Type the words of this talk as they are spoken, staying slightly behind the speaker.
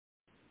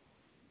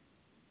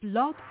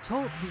Blog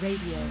Talk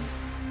Radio.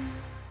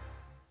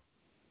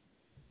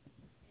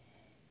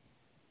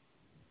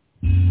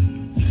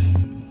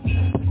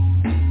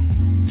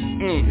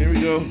 Here we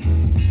go.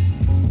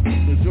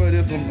 Enjoy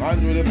this one. I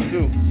enjoy this one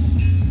too.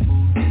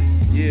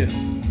 Yeah.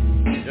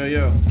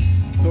 Yo.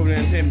 Over there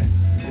entertainment.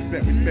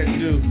 Respect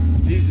you.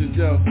 Jesus,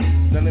 yo.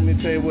 Now let me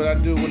tell you what I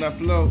do when I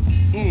flow.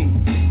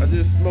 I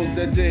just smoked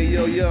that day,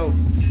 yo.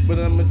 But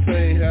I'ma tell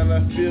you how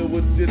I feel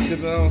with this,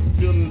 cause I'm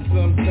feeling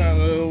some kind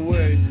of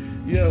way.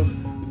 Yo,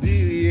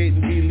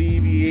 deviating, be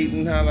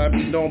alleviating, how I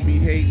be don't be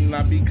hating.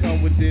 I be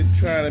come with it,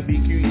 trying to be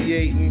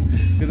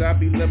creating, cause I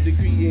be love to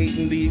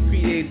creating, the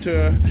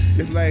creator.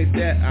 It's like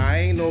that, I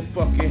ain't no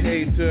fucking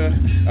hater.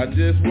 I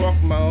just walk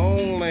my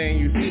own lane,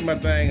 you see my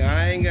thing.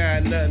 I ain't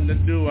got nothing to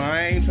do,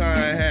 I ain't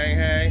trying to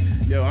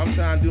hang. Yo, I'm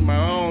trying to do my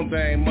own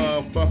thing,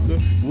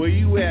 motherfucker. Where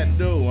you at,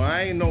 though?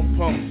 I ain't no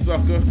punk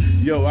sucker.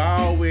 Yo,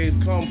 I always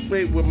come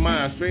straight with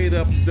mine, straight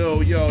up,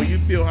 though. Yo, you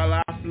feel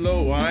how I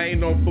flow? I ain't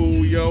no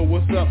fool, yo.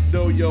 What's up,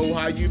 though, yo?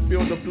 How you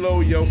feel the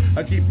flow, yo?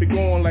 I keep it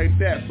going like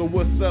that, so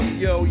what's up,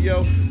 yo?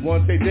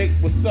 Wanna say, Jake,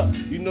 what's up?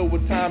 You know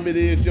what time it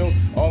is, yo.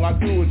 All I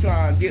do is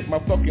try and get my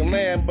fucking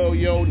Lambo,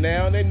 yo.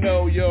 Now they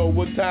know, yo,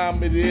 what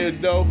time it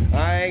is, though.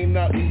 I ain't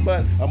nothing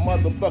but a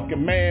motherfucking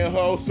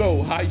man-ho.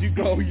 So, how you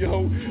go,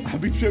 yo? I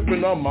be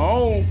tripping on my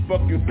own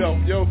fucking self,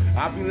 yo.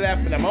 I be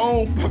laughing at my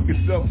own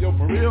fucking self, yo.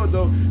 For real,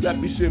 though, that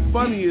be shit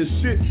funny as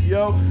shit,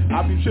 yo.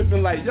 I be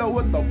tripping like, yo,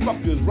 what the fuck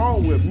is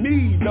wrong with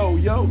me, though,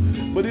 yo?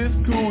 But it's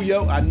cool,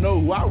 yo. I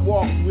know who I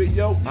walk with,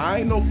 yo. I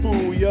ain't no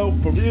fool, yo.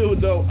 For real,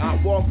 though,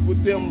 I walk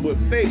with them with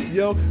faith,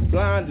 yo.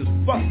 Blind as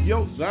fuck,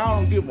 yo. So I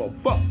don't give a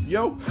fuck,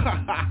 yo.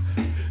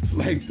 It's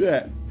like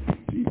that.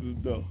 Jesus,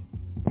 though.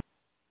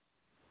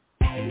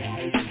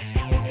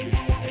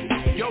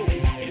 Yo.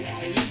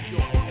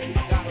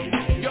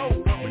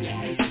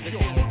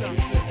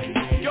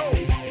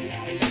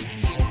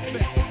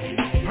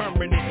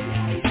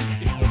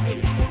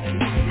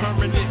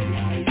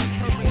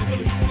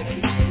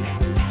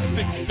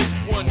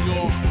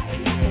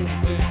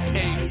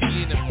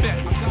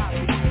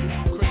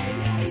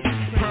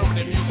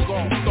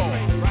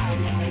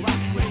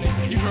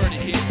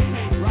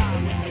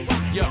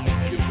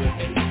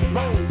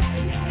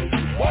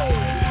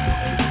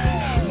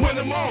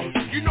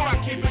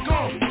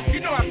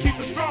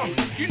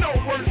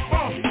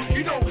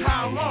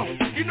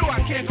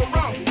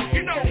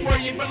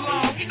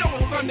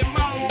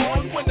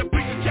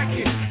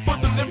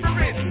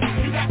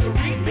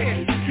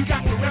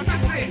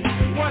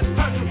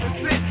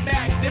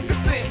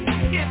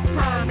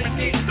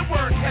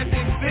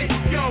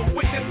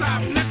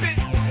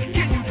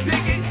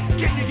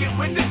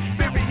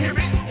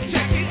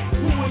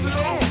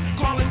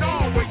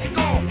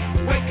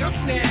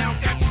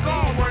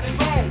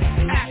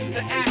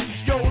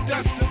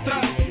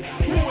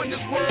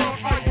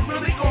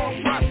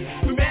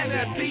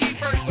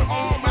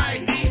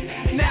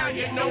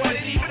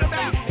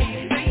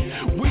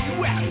 Where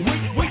you at? Where you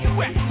at?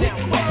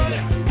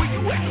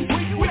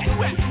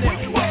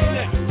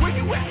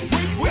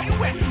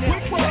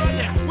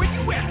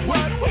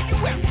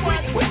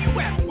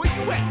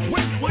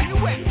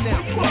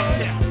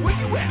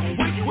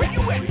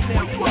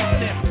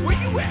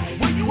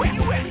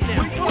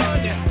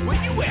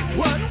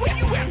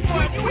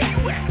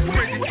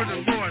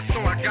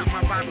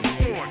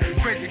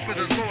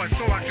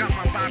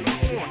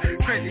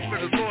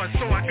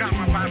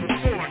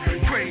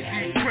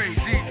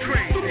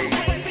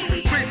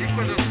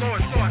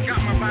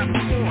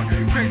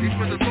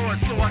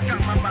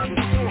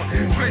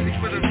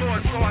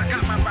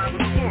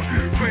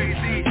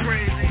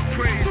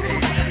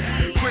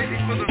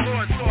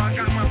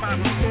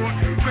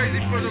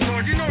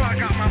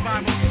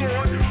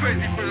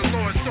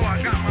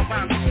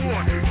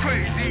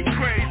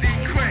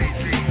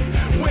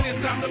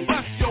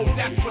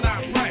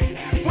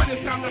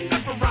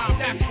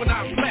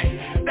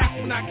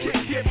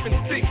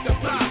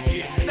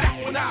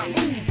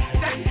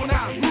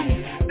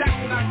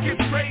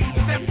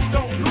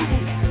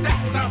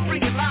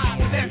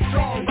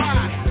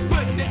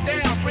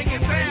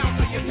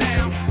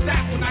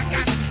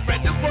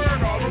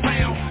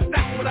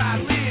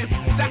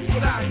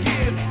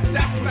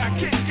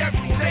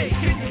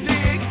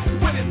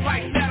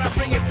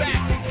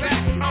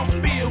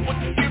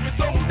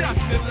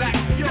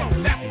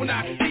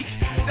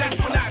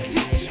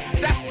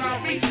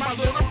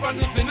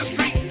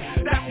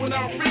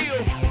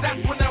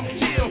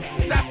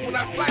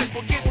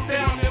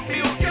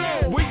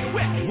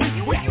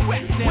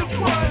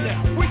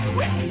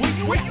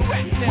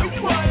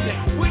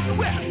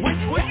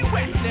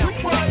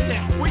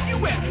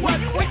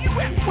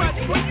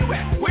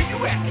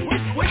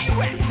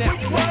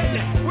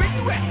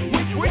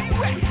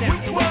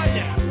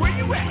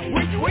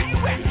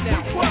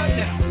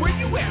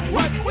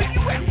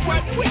 Where you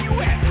at? Where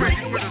you at? Where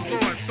you at?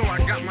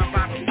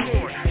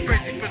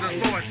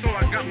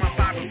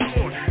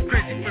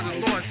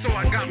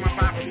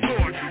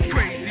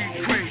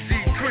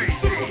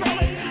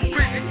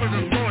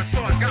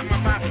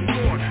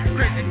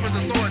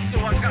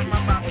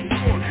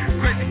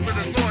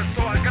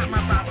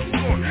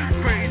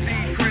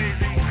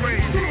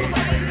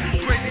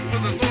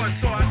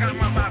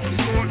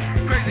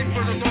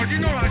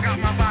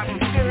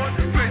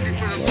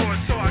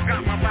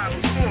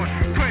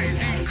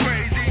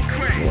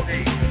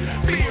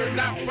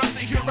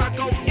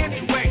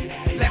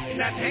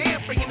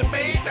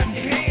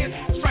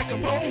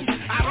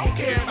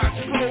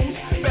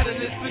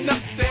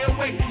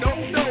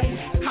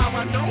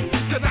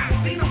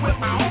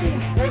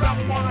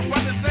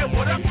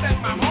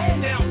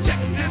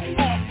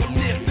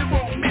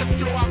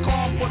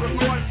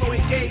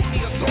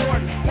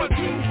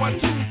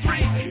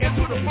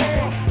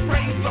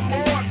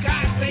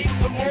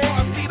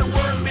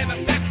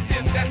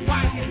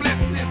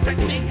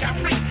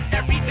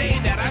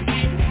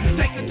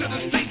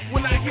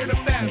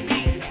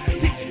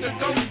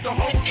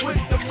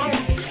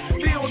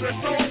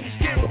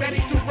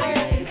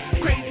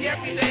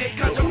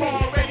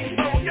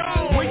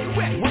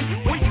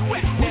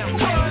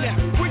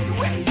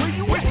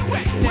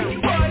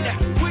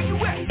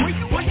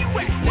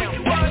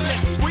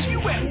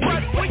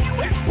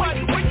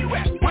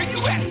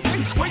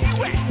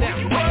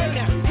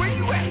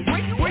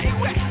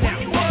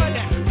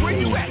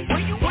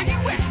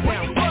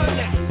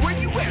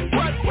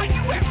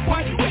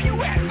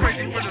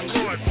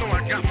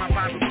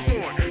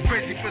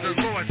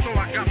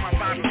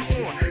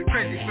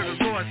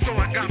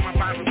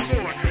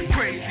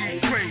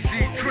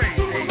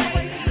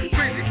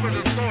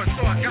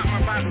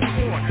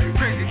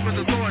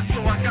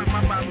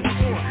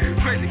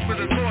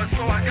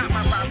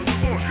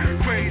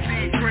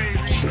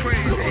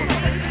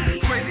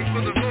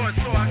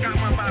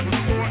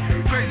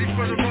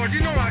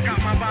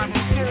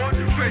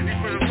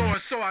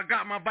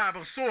 by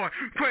the sword.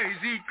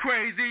 Crazy,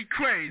 crazy,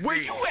 crazy. Where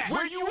you at?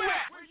 Where you at?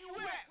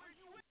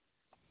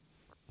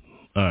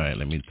 All right,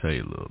 let me tell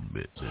you a little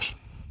bit.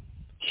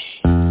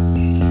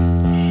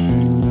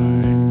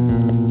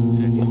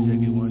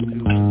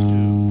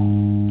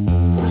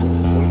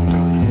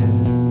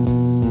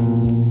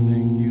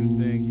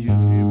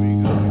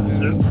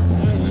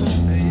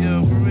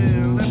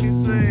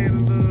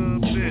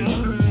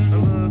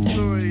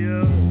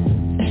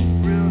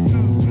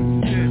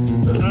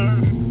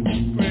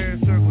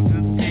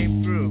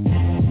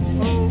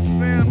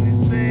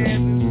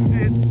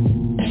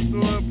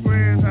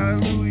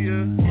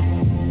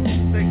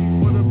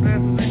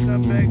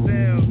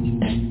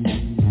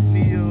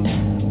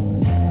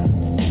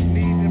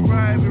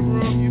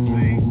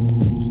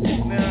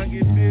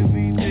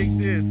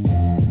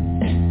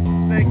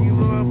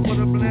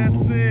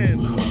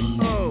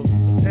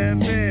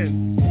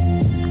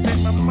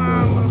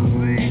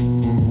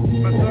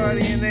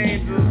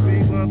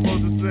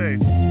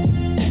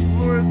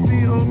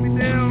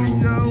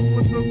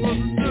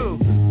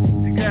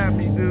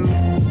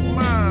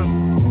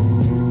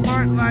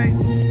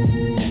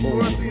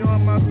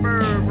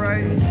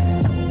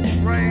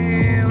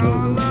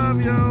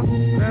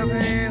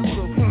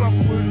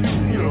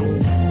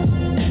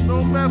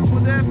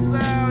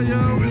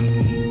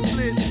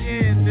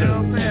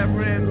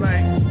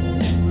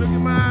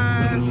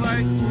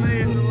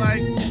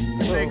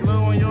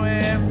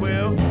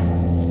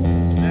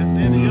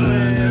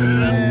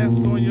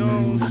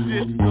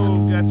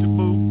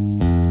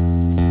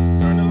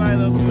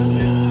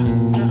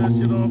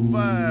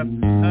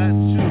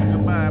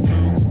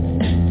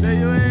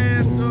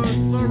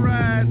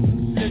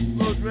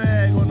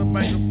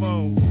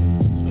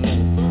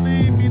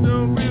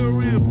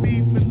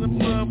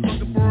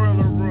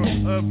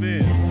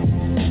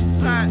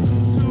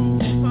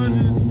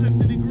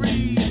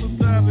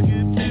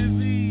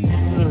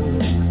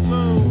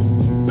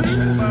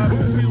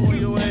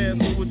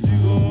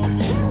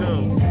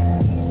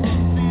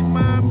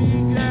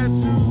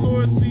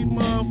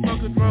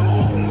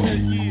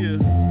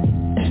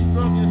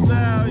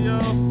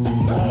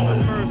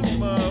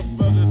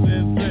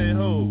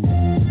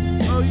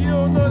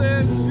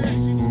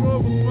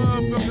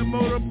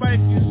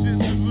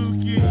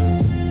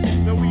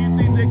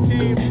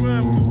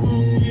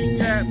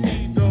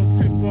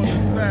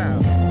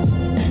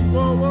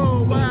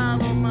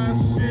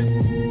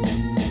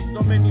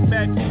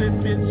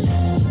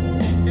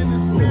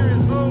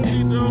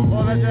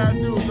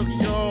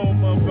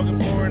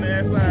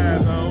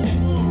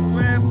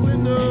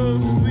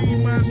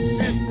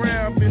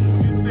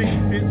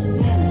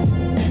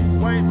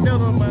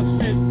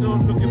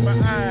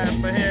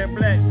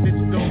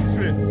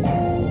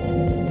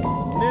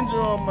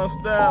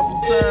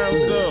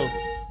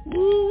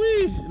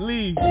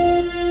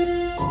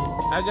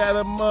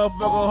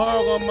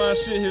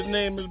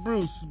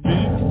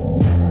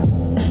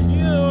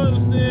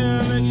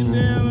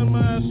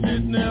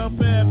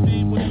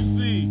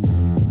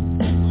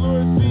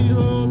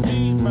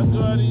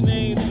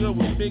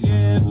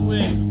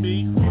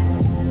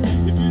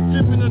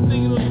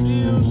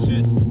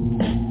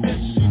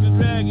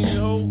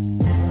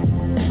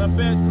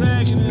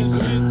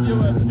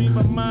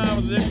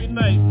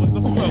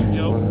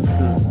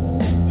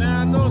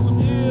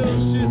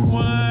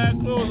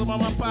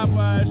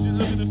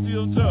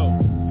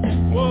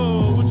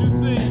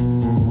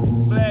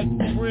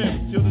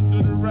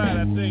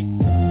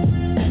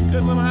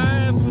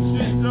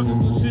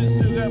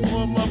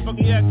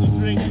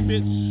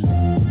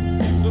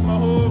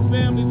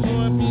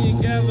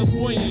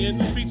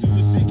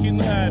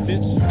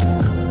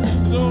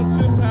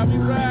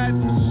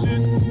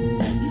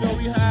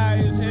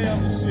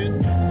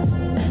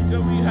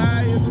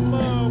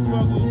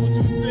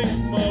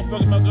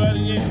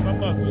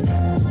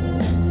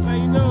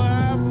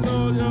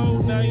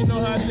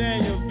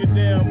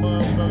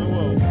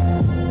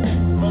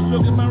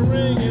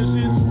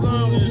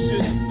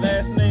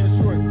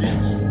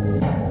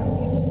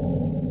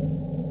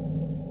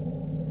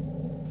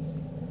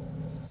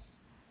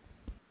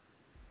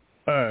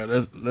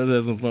 Let's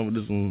have some fun with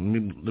this one.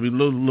 Let me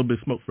load a little bit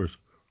of smoke first.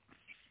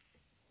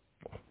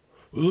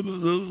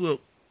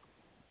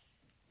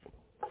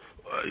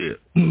 Yeah.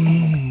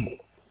 I'm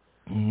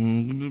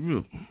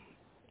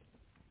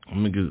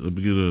gonna get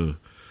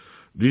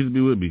these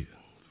be with me.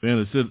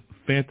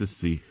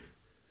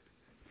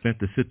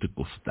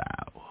 Fantasistical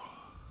style.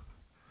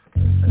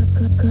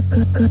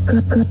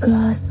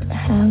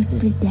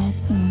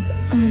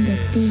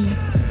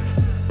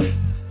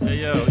 Hey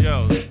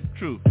yo,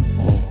 true.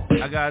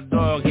 I got a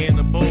dog in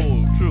the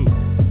bowl, true.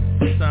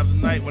 Sometimes at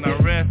night when I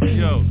rest,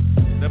 yo,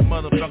 that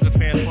motherfucker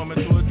transform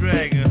into a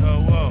dragon,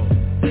 whoa.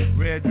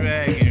 Red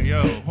dragon,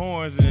 yo,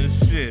 horns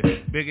and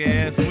shit. Big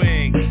ass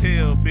wings,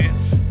 tail,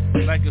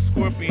 bitch. Like a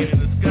scorpion in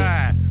the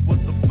sky. What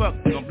the fuck?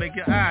 Don't blink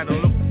your eye,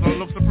 don't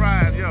look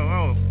surprised,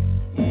 yo,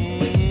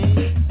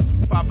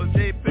 Papa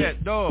J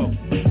Pet, dog.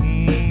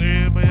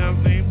 Everybody else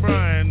named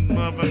Brian,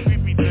 motherfucker,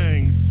 creepy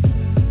things.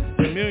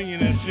 Chameleon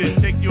and shit,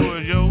 take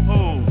yours, yo,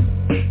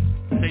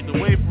 Take the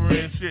wafer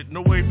and shit,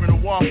 no wafer to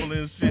walk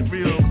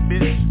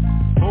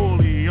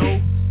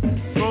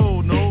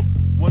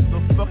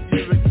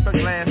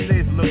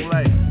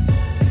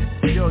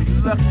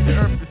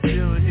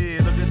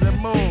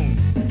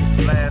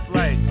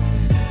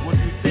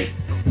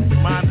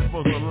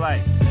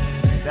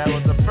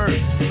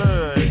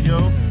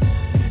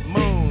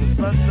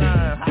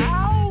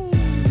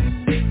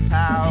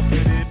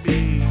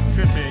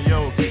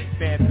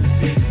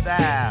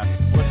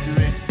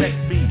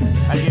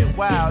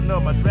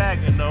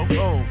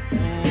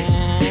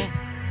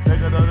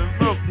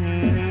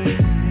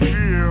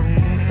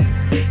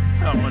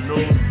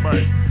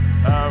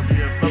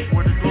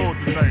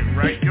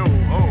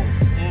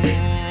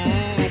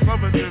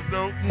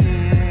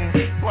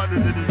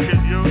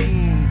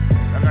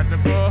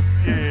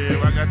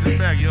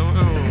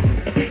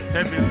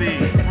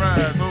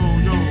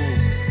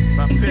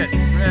My pet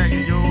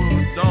dragon, yo,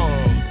 dog,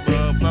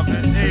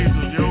 motherfucking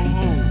angel, yo,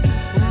 ho.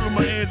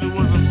 My angel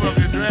was a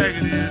fucking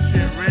dragon and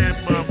shit, red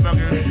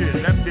motherfucking shit.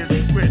 That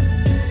bitch quit.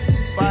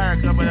 Fire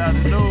coming out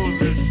his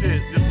nose and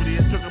shit. Just when he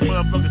took a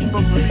motherfucking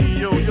smoke with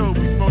me, yo, we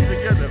smoked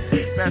together.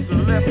 Pass to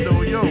the left, though,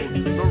 yo.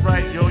 No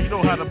right, yo. You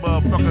know how the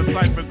motherfucking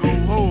cipher go,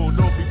 ho.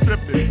 Don't be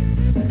tripping.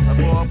 I'm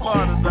going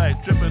apart tonight,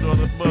 tripping on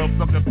the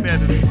motherfucking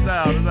fantasy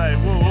style tonight.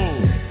 Whoa.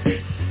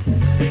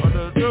 On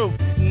the dope.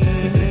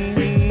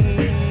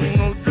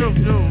 No joke,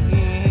 yo.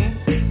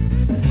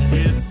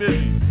 Getting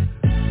busy.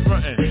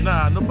 Frontin'.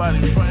 Nah,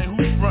 nobody's frontin'.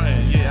 Who's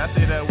frontin'? Yeah, I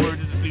say that word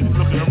just to see who's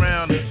looking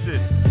around and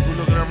shit. Who's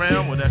looking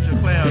around? Well, that's your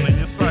clown and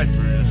your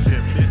cipher and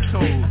shit. Bitch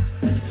told.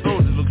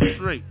 Soldiers look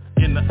straight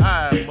in the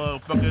eye,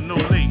 motherfucker, no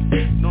late.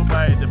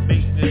 Nobody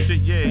debating and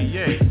shit,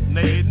 yeah.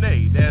 Nay.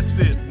 That's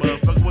it,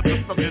 motherfucker. What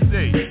the fuck is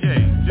day?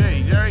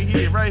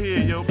 Jay, right here,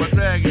 yo. My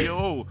dragon, yo,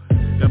 ho.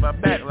 Got my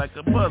back like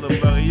a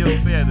motherfucker, yo,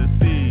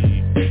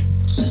 fantasy.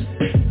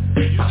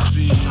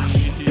 You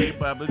see,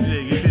 Papa J,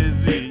 get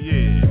busy,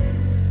 yeah.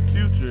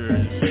 Future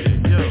and shit,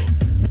 yo.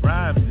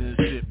 Rhymes and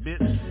shit,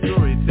 bitch.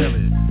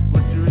 Storytelling.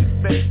 What you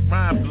expect?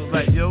 Rhymes look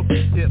like, yo.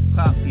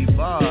 Hip-hop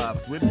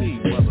evolves with me,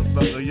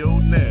 motherfucker, yo,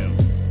 now.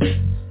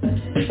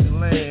 Get your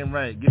lane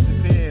right, get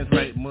your pants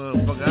right,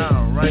 motherfucker. I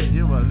don't write,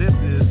 you wanna live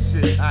this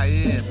shit. I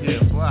am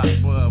hip-hop,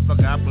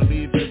 motherfucker. I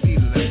believe in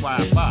people, that's why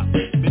I pop,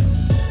 bitch.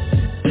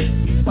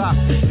 Bop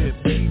shit,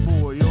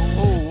 B-boy, yo,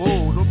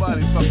 oh,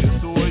 nobody fucking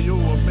saw yo,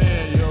 a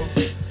man, yo.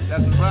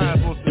 That's what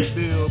Ryan's supposed to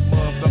build,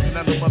 motherfucker,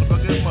 not the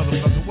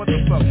motherfucker, what the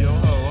fuck, yo,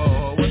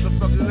 what the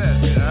fuck is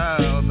that shit? I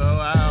don't know,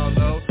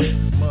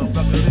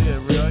 motherfucker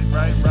live,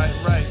 right,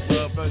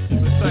 motherfucker,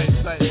 keep it tight,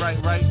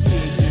 right,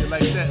 yeah,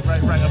 like that,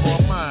 right, I'm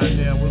on mine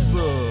now, what's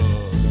up?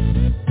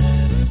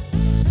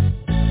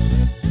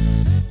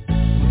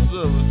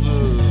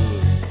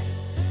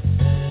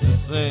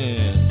 Just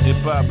saying.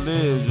 Hip-hop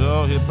lives,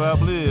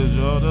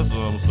 y'all. That's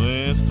what I'm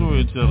saying.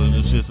 Storytelling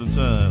and shit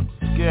sometimes.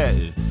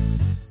 Scatting.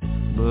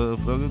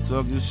 Motherfucker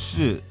talking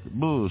shit.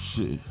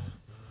 Bullshit.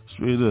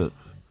 Straight up.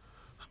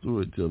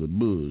 Storytelling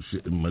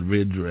bullshit in my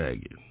red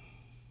dragon.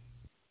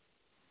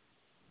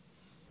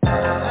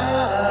 Whoa.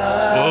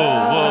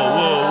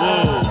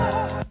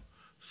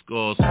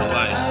 Scores for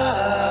life.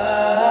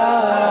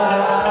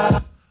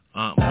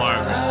 Aunt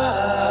Margaret.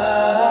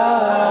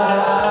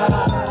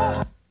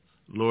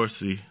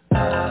 Lorcy.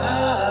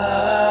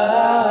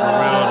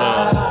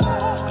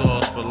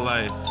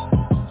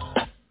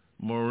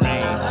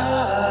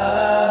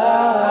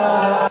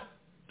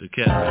 The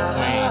Captain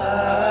Queen.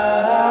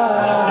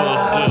 What you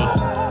supposed to do?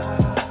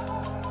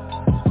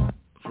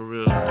 For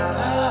real.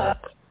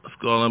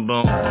 Skull and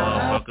Bones,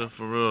 motherfucker.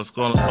 For real.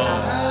 Skull and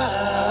Bones.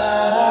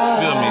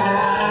 Feel me?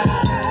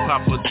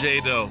 Papa J,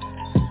 though.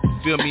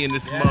 Feel me in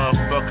this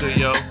motherfucker,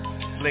 yo.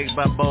 Flake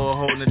by Boa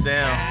holding it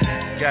down.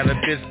 Got a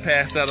bitch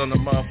passed out on the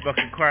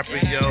motherfucking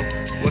carpet, yo.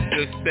 What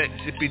to expect?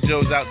 Shippy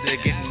Joe's out there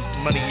getting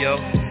money, yo.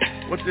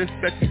 What to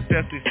expect?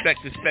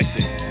 Respect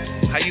it.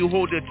 How you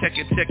hold it? Check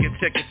it.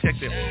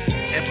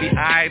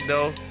 FBI,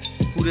 though.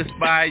 Who the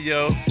spy,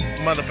 yo?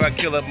 Motherfucker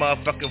killer,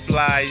 motherfucking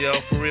fly,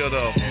 yo. For real,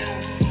 though.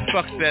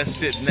 Fuck that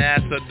shit,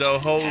 NASA, though,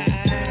 ho.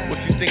 What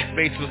you think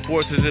space was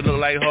for? Does it look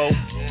like, ho?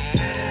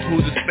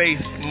 Who's the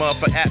space,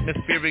 motherfucker,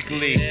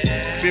 atmospherically?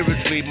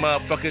 Spiritually,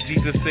 motherfucker,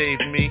 Jesus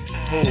saved me.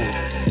 Who?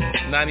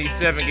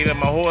 97, gave up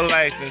my whole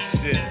life and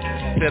shit.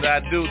 Said I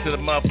do to the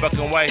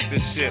motherfucking wife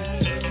and shit.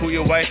 Who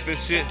your wife and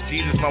shit?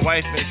 Jesus, my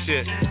wife and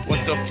shit.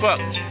 What the fuck?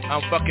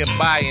 I'm fucking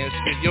buying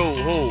shit. Yo,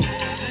 who?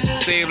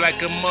 Save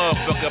like a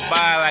motherfucker,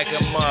 buy like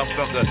a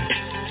motherfucker.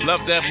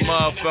 Love that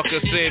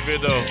motherfucker, savior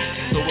though.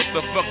 So what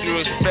the fuck you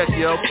expect,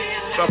 yo?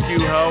 Fuck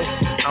you, ho.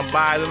 I'm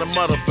buying a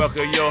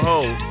motherfucker, yo,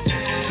 ho.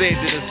 Saved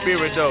in the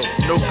spirit though.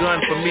 No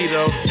gun for me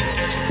though.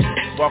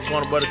 Walk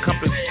on with a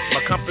compass,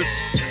 my compass.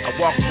 I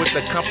walk with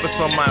the compass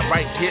on my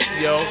right hip,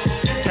 yo.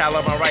 Towel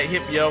on my right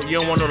hip, yo. You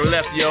don't want no the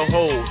left, yo.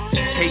 Hold.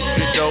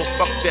 Hatred, yo.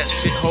 Fuck that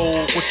shit,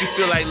 hold. What you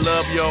feel like,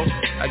 love, yo?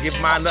 I give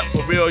mine up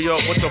for real, yo.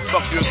 What the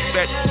fuck you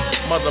expect?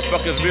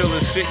 Motherfuckers real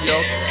as shit, yo.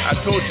 I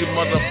told you,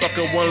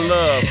 motherfucker, one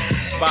love.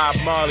 Bob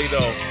Marley,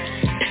 though.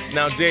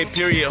 Now, J.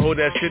 Period, hold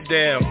that shit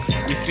down.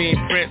 We seen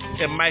Prince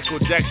and Michael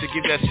Jackson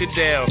get that shit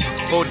down.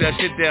 Hold that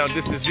shit down.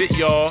 This is it,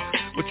 y'all.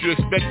 What you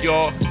expect,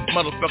 y'all?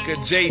 Motherfucker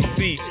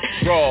JC,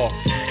 raw.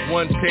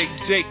 One take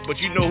Jake, but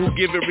you know who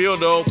give it real,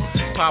 though.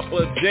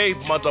 Papa J,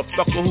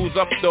 motherfucker, who's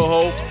up, though,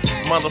 ho?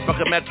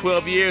 Motherfucker, I'm at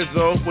 12 years,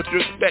 though. What you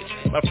expect?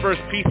 My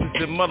first pieces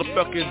and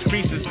motherfucking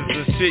creases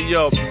and shit,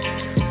 yo.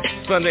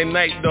 Sunday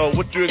night, though.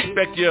 What you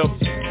expect, yo?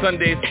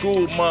 Sunday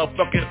school,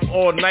 motherfucking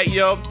all night,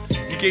 yo.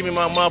 You gave me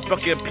my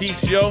motherfucking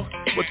piece, yo.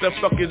 What the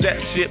fuck is that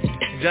shit?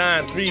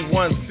 John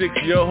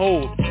 3:16, yo,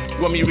 hold.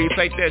 You want me to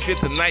recite that shit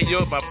tonight,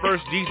 yo? My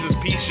first Jesus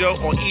piece, yo,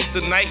 on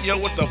Easter night, yo.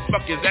 What the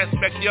fuck is that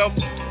spec, yo?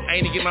 I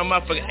ain't to get my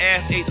motherfucking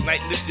ass ate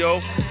tonight, this,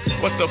 yo.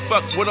 What the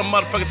fuck? What a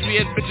motherfucking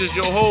 3-head bitches,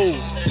 yo, hoes.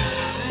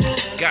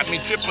 Got me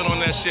tripping on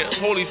that shit.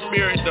 Holy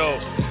Spirit, though.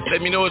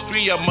 Let me know it's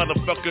 3 y'all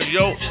motherfuckers,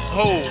 yo.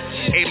 Ho,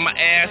 ate my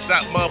ass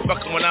out,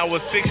 motherfucker, when I was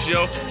 6,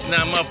 yo.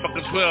 Now I'm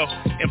motherfucking 12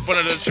 in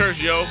front of the church,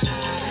 yo.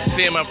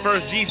 Saying my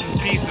first Jesus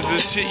pieces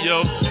and shit,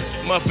 yo.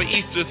 Motherfucker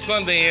Easter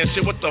Sunday and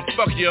shit, what the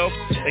fuck, yo?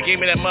 They gave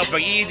me that motherfucker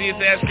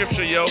easiest ass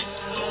scripture, yo.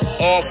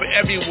 All for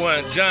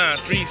everyone, John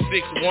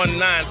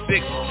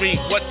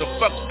 3:6-1-9-6-3. What the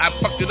fuck? I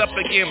fucked it up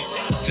again.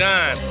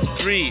 John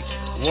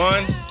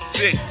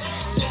 3:1-6.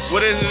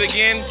 What is it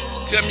again?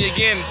 Tell me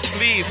again,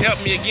 please help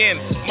me again.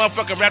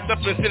 Motherfucker wrapped up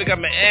in shit, I got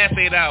my ass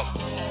ate out.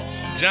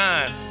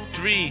 John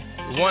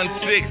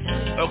 3:1-6.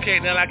 Okay,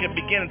 now I can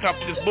begin to talk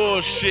this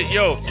bullshit,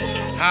 yo.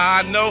 How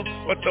I know?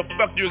 What the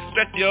fuck you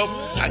expect, yo?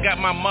 I got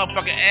my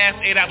motherfucking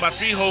ass ate out by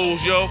 3 hoes,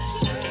 yo.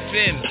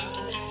 Sin.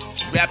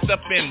 Wrapped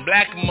up in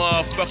black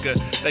motherfucker.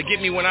 They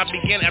get me when I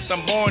begin after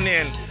I'm born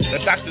in. The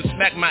doctor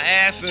smacked my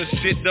ass and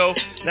shit though.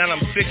 Now I'm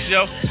 6,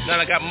 yo. Now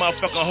I got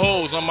motherfucking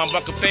hoes on my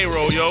fucking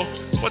payroll, yo.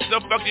 What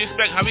the fuck you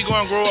expect? How we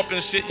gonna grow up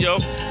and shit, yo?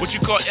 What you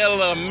call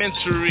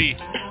elementary,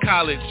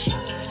 college.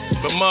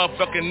 But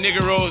motherfucking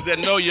niggeros that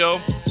know, yo,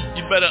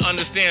 you better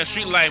understand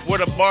street life. Where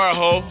the bar,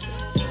 ho?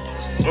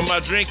 Where my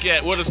drink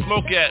at? Where the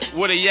smoke at?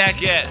 Where the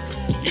yak at?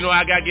 You know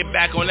I gotta get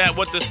back on that.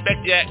 What the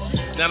spec yak?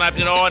 Now I've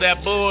done all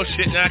that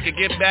bullshit. Now I can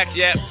get back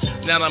yet.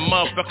 Now I'm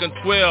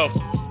motherfucking 12.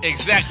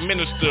 Exact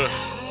minister.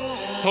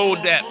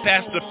 Hold that.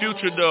 Past the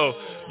future though.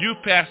 You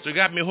pastor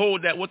got me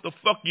hold that. What the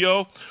fuck,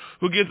 yo?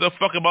 Who gives a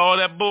fuck about all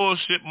that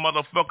bullshit,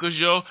 motherfuckers,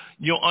 yo?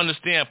 You don't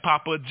understand.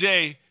 Poppa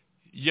J,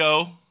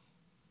 yo.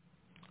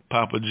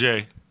 Poppa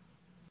J.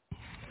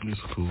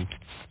 It's cool.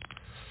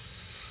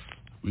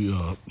 We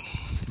up.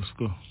 Let's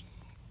go.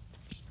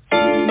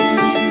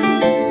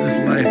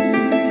 This life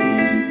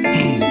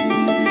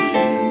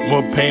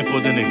more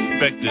painful than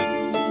expected.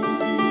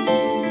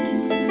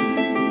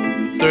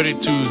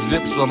 32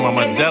 zips on my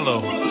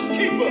Modelo.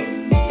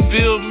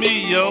 Feel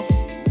me, yo.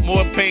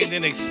 More pain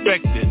than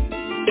expected.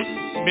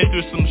 Been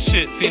through some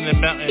shit, seen the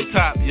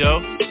mountaintop,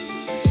 yo.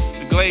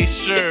 The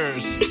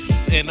glaciers,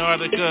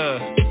 Antarctica,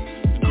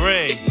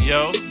 gray,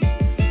 yo.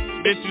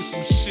 Been through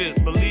some shit,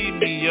 believe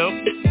me, yo.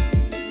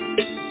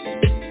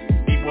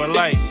 Need more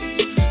light.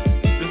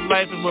 This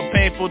life is more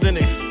painful than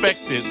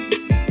expected.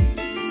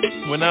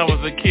 When I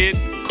was a kid,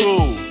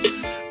 cool.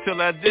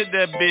 Till I did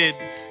that bid.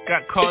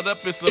 Got caught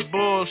up in some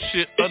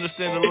bullshit.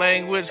 Understand the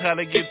language, how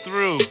to get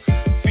through.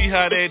 See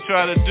how they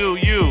try to do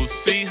you.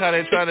 See how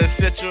they try to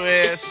set your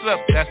ass up.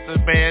 That's the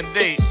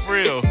Band-Aid,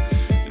 real.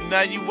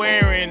 Now you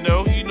wearing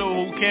though, you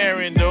know who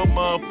caring though.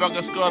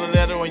 Motherfucker scarlet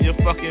letter on your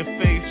fucking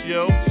face,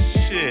 yo.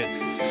 Shit.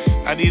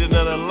 I need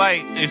another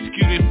light.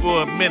 Excuse me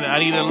for a minute. I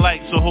need a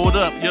light, so hold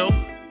up, yo.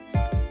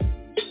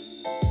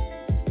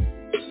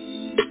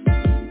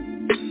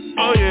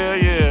 Oh yeah,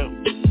 yeah.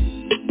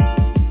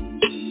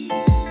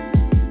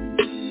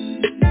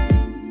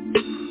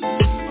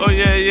 Oh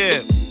yeah,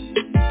 yeah.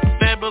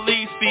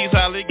 Family sees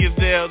how they get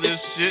down this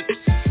shit.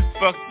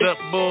 Fucked up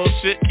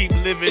bullshit, keep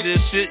living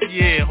this shit,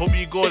 yeah. Hope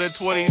you go to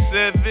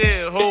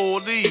 27,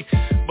 holy.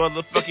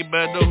 Motherfucking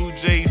better know who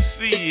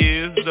JC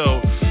is,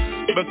 though.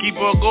 But keep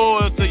on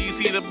going till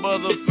you see the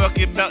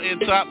motherfucking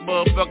mountaintop,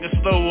 motherfucking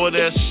slow on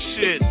that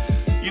shit.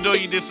 You know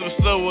you did some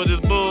slow on this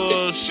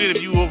bullshit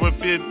if you over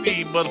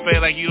 50,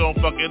 motherfucker, like you don't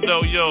fucking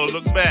know. Yo,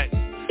 look back.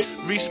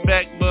 Reach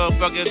back,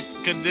 motherfucker,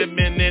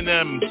 condemning in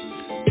them.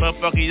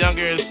 Motherfucker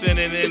younger and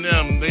sinning in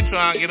them. They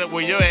try and get up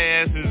where your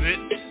ass is it.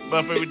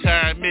 Motherfucker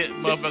retirement,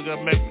 motherfucker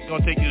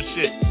gonna take your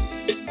shit.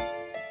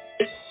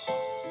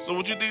 So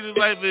what you think this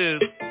life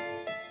is?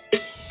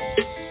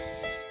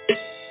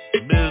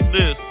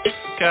 Business,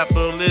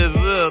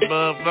 capitalism,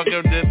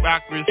 motherfucker,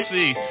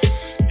 democracy.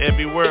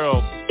 Every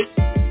world.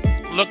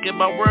 Look at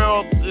my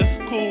world,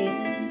 it's cool.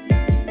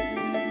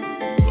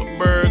 The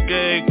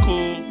ByrdGang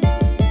cool.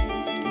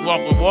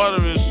 Walk with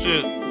water and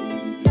shit.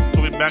 So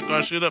we back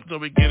our shit up till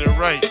we get it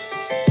right.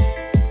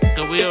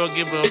 Cause we don't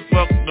give a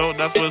fuck, no,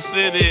 that's what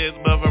sin is,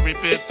 motherfucker,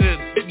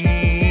 repentance.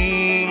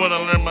 When I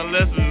learn my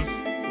lessons,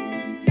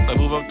 I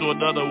move up to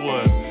another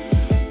one.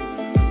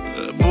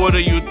 More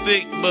than you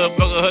think,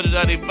 motherfucker,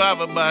 195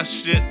 of my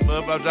shit.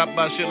 Motherfucker, I drop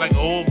my shit like a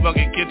whole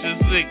fucking kitchen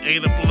sink.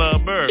 Ain't a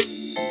plumber.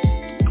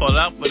 Call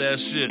out for that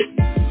shit.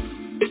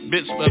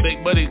 Bitch, I make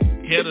money,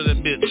 handle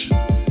that bitch.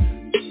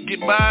 Get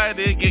mine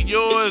in, get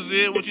yours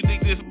in. What you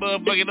think this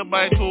motherfucker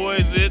nobody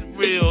toys in?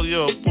 Real,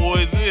 yo,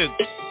 poison.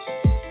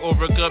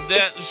 Overcome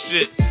that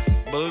shit.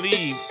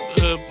 Believe.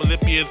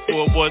 Philippians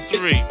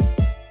 4:1-3.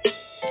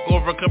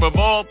 Overcome of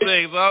all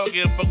things. I don't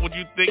give a fuck what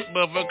you think,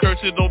 motherfucker.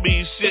 Cursing don't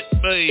mean shit,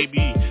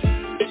 baby.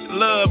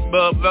 Love,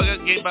 motherfucker.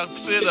 Get my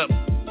shit up.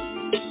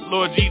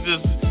 Lord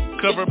Jesus,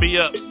 cover me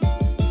up.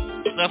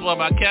 That's why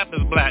my cap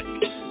is black.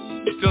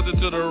 Tilted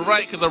to the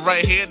right, cause I'm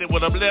right-handed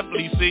when I'm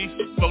lefty, see?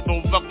 Fuck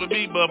don't fuck with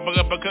me, motherfucker.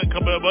 I can't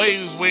come in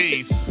my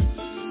ways.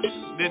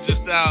 Ninja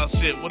style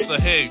shit, what the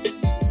heck?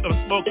 I'm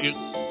smoking.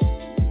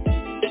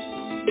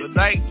 The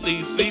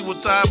nightly, see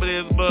what time it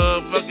is,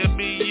 motherfucker.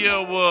 Me,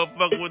 yo,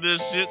 motherfucker with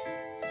this shit.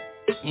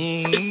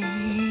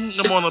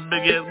 I'm on a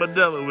big ass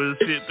Modelo with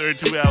this shit,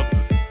 32 ounces.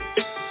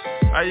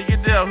 How you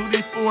get down? Who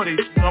these 40s?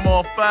 I'm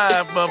on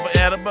 5, motherfucker.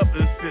 Add them up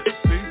this shit,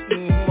 see?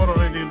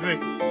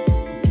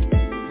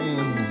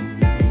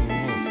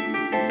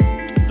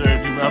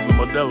 out for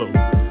Modelo.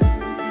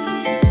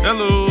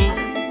 Hello.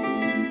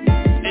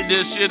 Ain't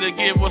this shit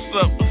again, what's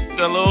up,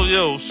 fellow?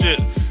 Yo, shit.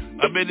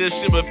 I made this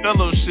shit with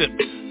fellowship.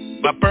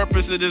 My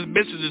purpose in this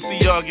bitch is to see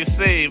y'all get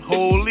saved.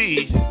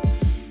 Holy.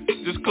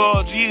 Just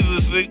call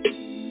Jesus, nigga.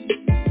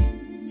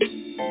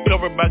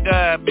 Covered by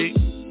God, B.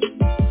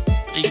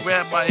 He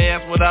grabbed my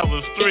ass when I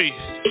was 3.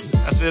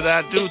 I said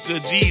I do to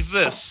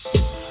Jesus.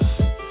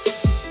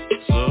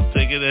 So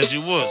take it as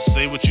you want.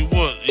 Say what you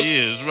want. Yeah,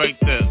 it's right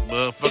there.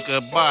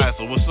 Motherfucker, bye.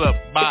 So what's up?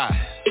 Bye.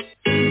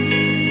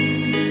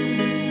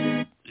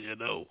 You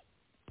know.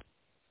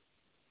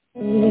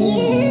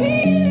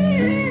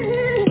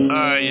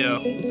 Alright, yo.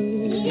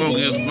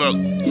 Smoky as fuck.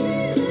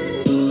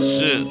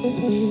 Shit.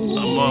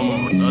 I'm on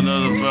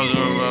another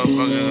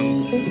fucking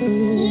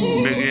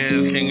big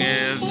ass, king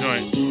ass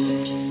joint.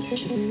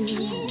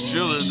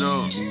 Chillin'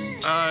 though.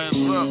 Alright,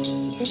 fuck.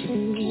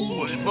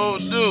 What you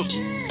both do?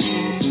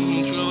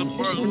 Trailer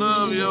Park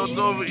Love, yo,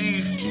 Dover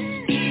East.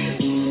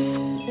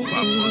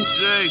 Poppa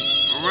J,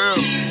 for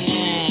real.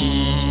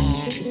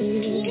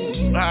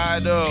 High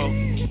dog.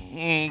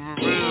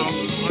 For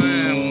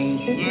real,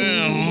 man.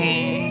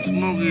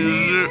 Smoky as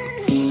shit.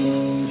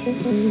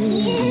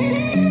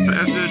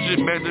 Pass that shit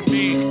back to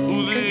me.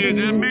 Who's in here?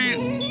 Just me.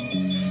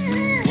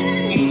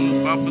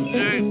 Poppa J.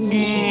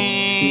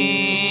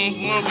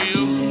 Smoky,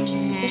 yo.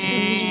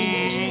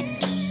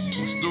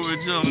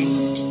 Storytelling.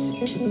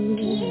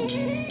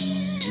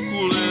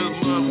 Cool ass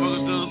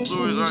motherfucker tell the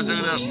stories. Alright, check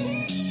it out.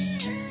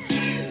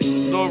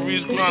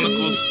 Dover's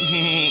Chronicles.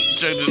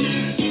 Check this.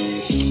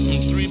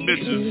 3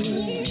 bitches.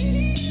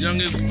 Young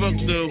as fuck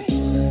though.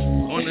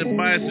 On their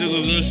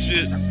bicycles and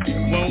shit.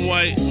 1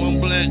 white, 1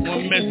 black,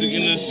 1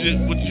 Mexican and shit.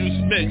 What you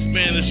expect?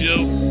 Spanish,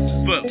 yo.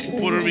 Fuck.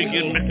 Puerto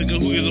Rican, Mexican,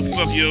 who gives a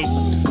fuck, yo?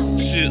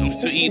 Shit, I'm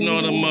still eating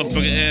all them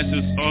motherfucking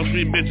asses. All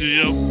 3 bitches,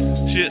 yo.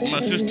 Shit,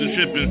 my sister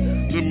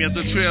tripping. Threw me at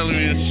the trailer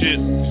and shit.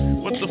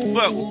 What the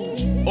fuck?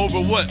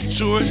 Over what?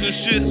 Chores and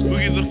shit? Who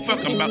gives a fuck?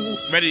 I'm about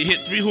ready to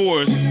hit 3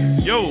 whores.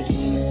 Yo.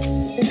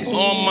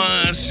 All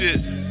mine,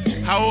 shit.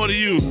 How old are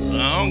you?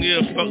 I don't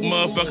give a fuck,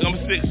 motherfucker. I'm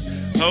 6.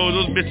 How old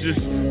those bitches?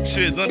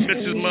 Shit, them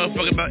bitches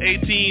motherfucker about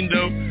 18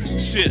 though.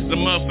 Shit, the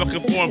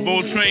motherfucker formed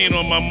Bow Train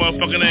on my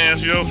motherfucking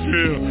ass, yo.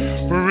 Shit,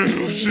 for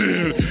real,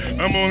 shit.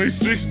 I'm only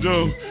 6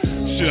 though.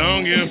 Shit, I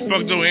don't give a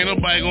fuck though. Ain't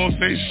nobody gonna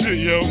say shit,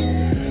 yo.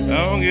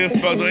 I don't give a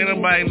fuck though. Ain't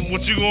nobody.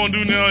 What you gonna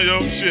do now,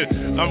 yo? Shit,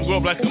 I'm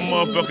going up like a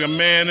motherfucking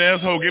man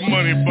asshole. Get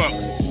money, fuck.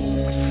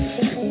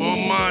 On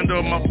mine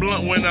though, my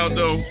blunt went out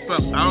though.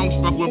 Fuck, I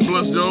don't fuck with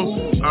blunts,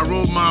 yo. I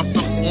rolled my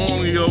fuck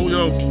on, yo.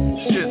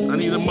 Shit, I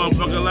need a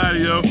motherfucking lighter,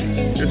 yo.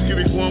 Just give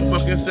me 1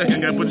 fucking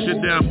second. Gotta put the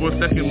shit down for a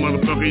second,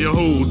 motherfucker. Yo,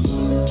 hold.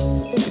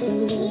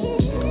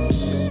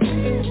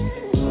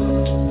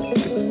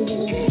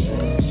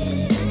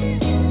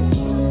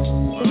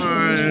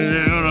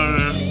 Alright, hold on.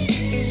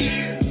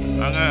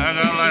 I got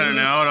a lighter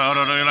now. Hold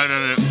on. You like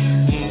that?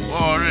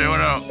 Oh, yeah,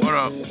 what up? Hold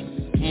up.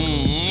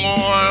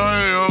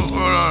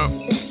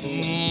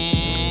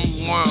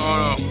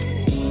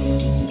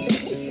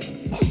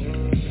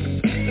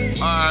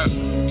 Alright.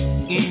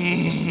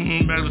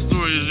 Back to the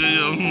story and shit,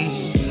 yo.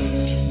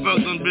 Fuck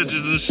them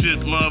bitches and shit,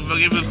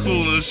 motherfucker. If it's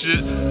cool and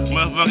shit,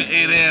 motherfucker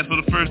ate ass for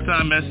the first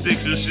time at 6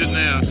 and shit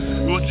now.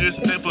 What you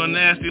expect for a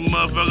nasty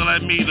motherfucker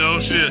like me, though,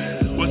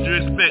 shit? What you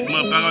expect,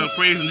 motherfucker? I'm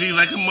praising Jesus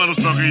like a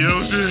motherfucker, yo,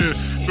 shit.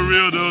 For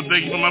real, though,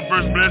 thank you for my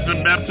first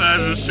blessing,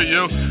 baptized and shit,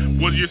 yo.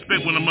 What do you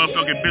expect when a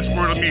motherfucking bitch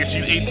squirted on me and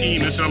she's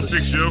 18 and shit, I'm 6,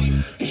 yo?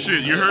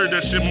 Shit, you heard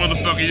that shit,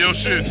 motherfucker, yo,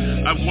 shit.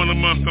 I'm one of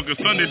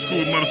motherfucking Sunday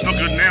school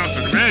motherfucker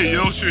announcer. Hey,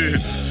 yo, shit.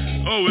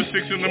 Oh, it's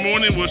 6 in the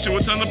morning, well, shit,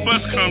 what time the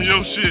bus come, yo,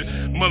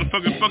 shit?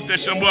 Motherfucker, fuck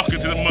that shit, I'm walking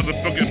to the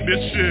motherfucking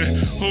bitch,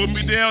 shit. Hold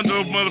me down,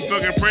 though,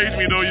 motherfucking praise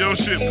me, though, yo,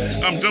 shit.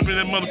 I'm jumping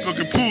in that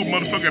motherfucking pool,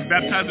 motherfucking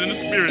baptized in the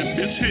spirit,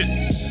 bitch, shit.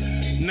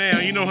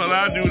 Now, you know how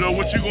I do, though,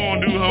 what you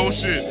gonna do, ho,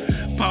 shit?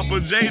 Poppa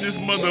J, this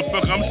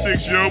motherfucker, I'm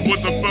 6, yo, what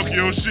the fuck,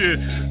 yo,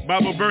 shit?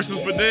 Bible verses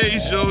for days,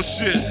 yo,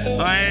 shit.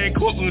 I ain't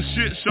quoting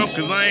shit, show,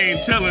 cause I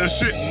ain't telling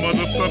shit,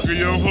 motherfucker,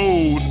 yo,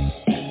 hold.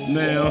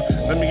 Now,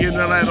 let me get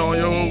that light on,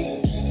 yo.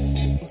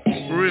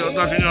 For real,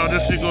 Dr. Y'all,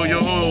 this shit go, yo,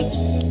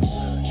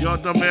 y'all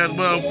dumbass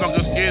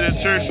motherfuckers scared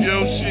in church,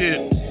 yo, shit.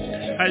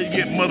 How you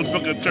get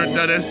motherfucker turned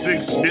out at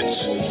 6, bitch?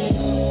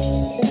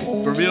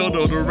 For real,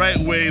 though, the right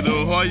way,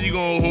 though, how you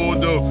gonna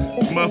hold, though?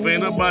 Motherfucker,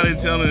 ain't nobody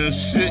telling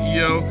shit,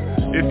 yo.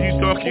 If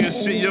you talking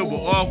shit, yo,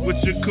 but off with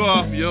your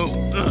cough, yo.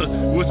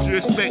 What you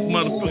expect,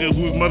 motherfucker,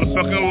 who's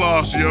motherfucking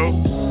lost, yo?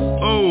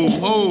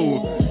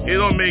 Oh, it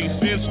don't make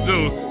sense,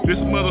 though. This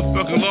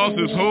motherfucker lost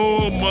his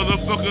whole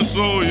motherfucking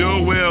soul,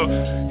 yo. Well,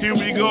 here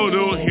we go,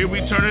 though. Here we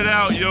turn it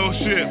out, yo,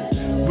 shit.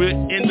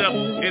 We'll end up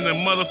in the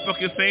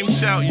motherfucking same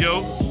shout,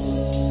 yo.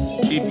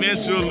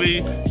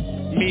 Eventually,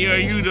 me or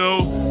you,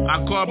 though,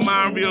 I call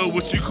mine real,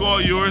 what you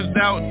call yours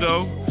doubt,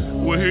 though.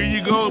 Well, here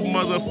you go,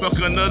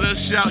 motherfucker, another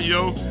shout,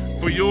 yo.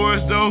 For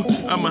yours, though,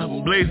 I'ma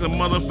blaze a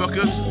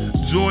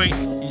motherfucker's joint,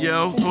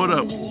 yo. Hold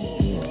up.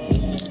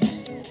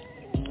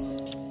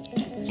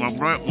 My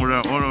bright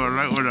without, hold up,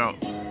 light without.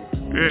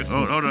 Yeah,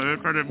 hold up,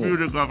 let's turn the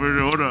music off here,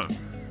 hold up.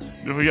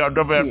 Just for y'all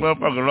dumb ass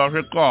motherfuckers lost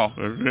their car.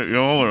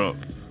 Yo,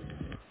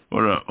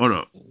 what up?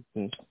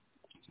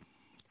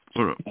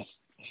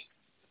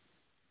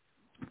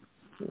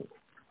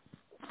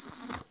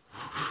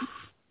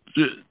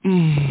 Shit.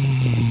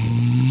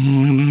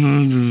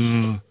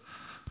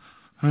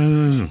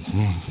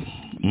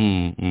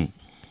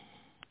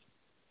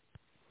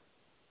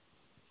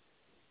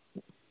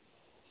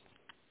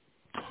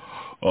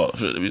 Oh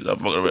shit, let me stop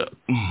fucking around.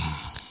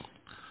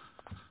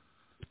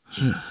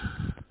 Shit.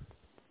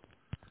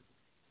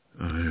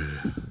 Oh,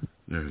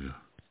 there we go.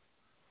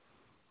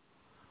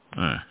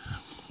 Alright.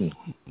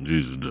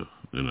 Jesus though,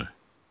 didn't I?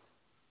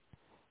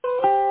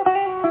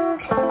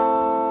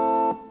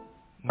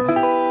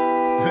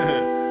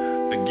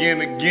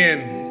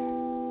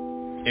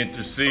 Again,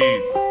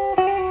 intercede.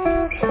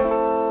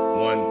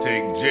 One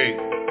take Jake.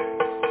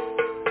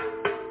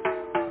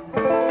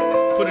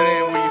 Put it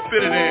in where you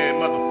fit it in,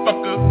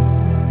 motherfucker.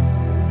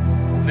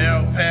 Now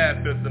path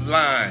is the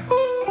line.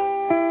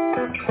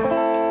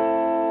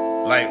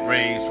 Light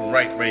rays from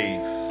right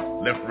rays,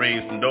 left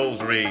rays from those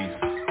rays.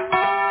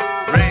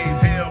 Rays,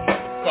 hell,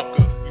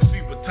 motherfucker. You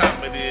see what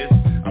time it is?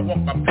 I walk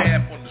my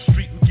path on the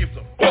street. Who gives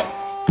a fuck?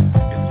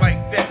 It's like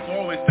that. So I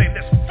always say,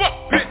 let's fuck,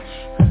 bitch.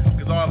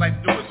 Cause all I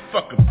do is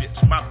fuck a bitch.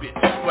 My bitch,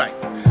 right?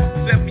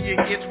 78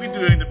 inch, we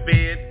do it in the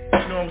bed.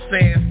 You know what I'm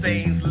saying?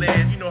 Stains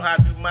lead. You know how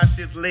I do my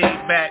shit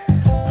laid back,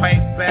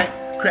 pipe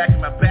back,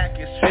 cracking my back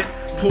and shit.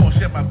 Pull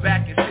shit my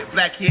back and shit.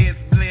 Black heads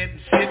bled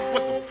and shit.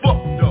 What the fuck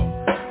though?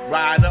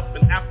 Ride up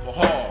in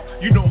alcohol.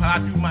 You know how I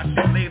do my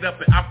shit laid up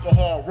in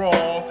alcohol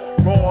raw.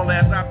 Raw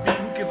as I be.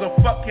 Who gives a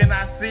fuck can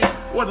I see?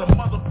 What a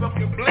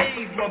motherfucking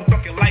blaze,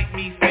 motherfucking like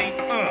me see.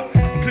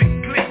 Click,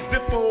 click,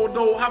 zippo,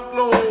 though, I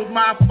flows.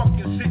 My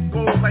fucking shit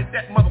goes like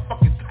that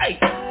motherfucking tight.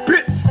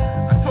 Bitch,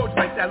 I told you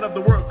like that, I love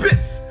the word bitch.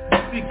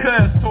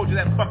 Because I told you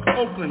that fucking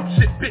Oakland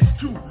shit bitch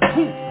too.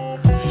 Who?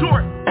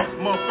 Short,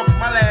 motherfucker,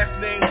 my last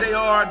name,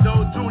 J.R.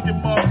 Doe, Junior,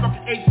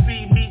 motherfucking H.C.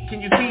 me,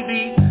 can you see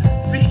me?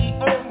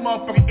 CEO,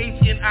 motherfucking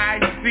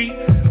H.N.I.C.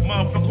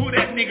 Motherfucker, who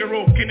that nigga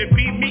wrote? Can it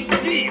be me?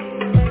 Yeah.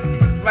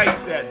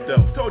 Like that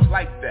though, told you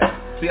like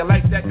that. See, I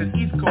like that cause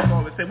East Coast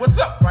always say, what's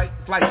up, right?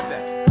 It's like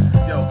that.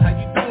 Yo, how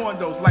you doing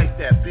those like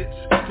that, bitch?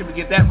 Can we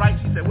get that right?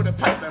 She said, with a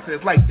pipe. I said,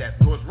 it's like that,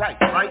 so it's right?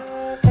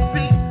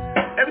 See,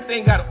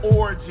 everything got an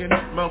origin.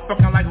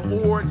 Motherfucker, I like an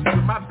origin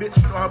with my bitch,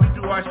 you know how we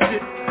do our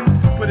shit.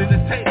 Put it in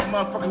the tape,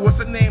 motherfucker, what's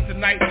her name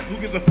tonight? Who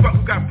gives a fuck?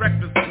 Who got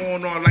breakfast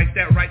going on like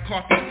that, right?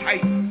 Coffee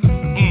tight.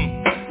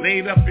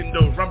 Laid up in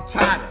those, I'm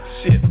tired of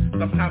shit.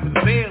 Sometimes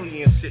it's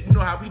alien shit. You know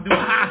how we do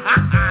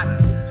ha.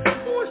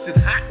 Oh, shit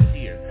hot in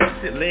here.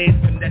 Shit, legs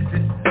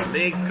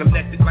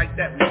connected like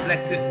that,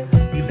 reflected,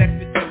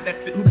 elected,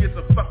 collected. Who gives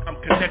a fuck? I'm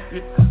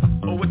connected.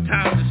 Over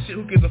time, the shit.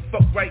 Who gives a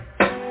fuck, right?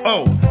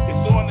 Oh,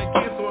 it's on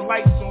again, so the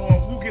lights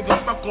on. Who gives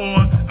a fuck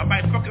on? I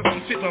might fuck up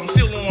some shit, but I'm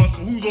still on. So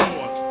who's on?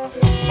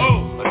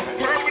 Oh,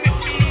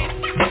 permanently.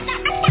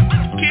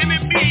 Can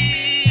it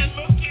be?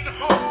 Looking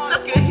hard.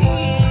 Look at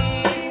him.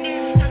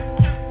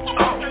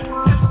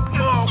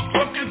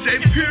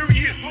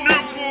 Period,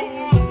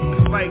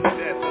 nigga. Like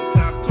that,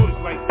 sometimes toys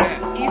like that.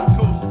 East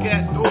Coast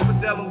cat, over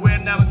Delaware,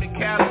 now I'm in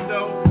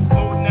Calido.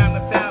 Over down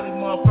the valley,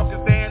 motherfucker,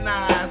 Van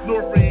Nuys,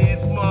 North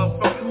Ends,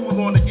 motherfucker, who's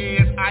on the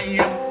edge? I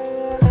am.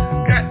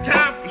 Got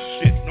time for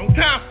shit, no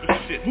time for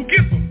shit. Who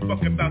gives a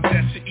fuck about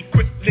that shit?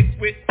 Equip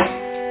liquid. I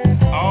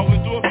always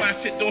do it, my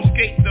shit don't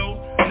skate though.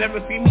 Never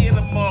see me in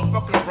a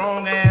motherfucking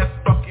wrong ass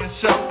fucking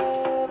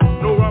show.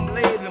 Know I'm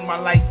laid in my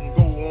life and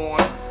go on.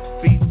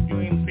 See, you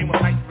ain't seen my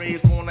light rays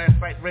on that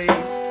sight rays.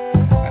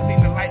 I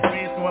seen the light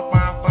rays go up my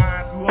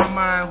fine, through my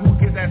mind. Who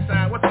gives that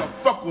sign? What the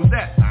fuck was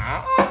that?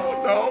 I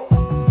don't know.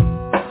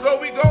 So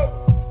we go.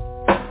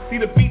 See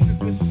the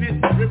beaches and shit,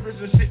 rivers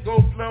and shit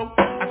go flow.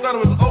 I thought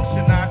it was an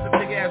ocean, now it's a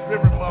big ass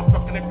river,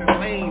 motherfucking next to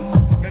lanes.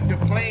 Next to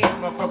planes,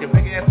 motherfucking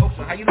big ass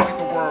ocean. How you look at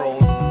the world?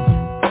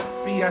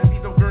 See, I see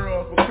the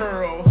girls with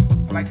curls.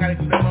 I like how they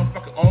do that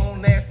motherfucking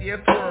own nasty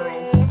ass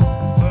twirls.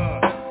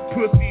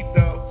 Pussy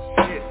though,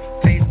 shit,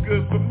 tastes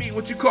good for me.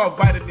 What you call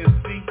vitamin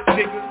C,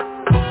 nigga?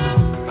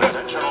 Hold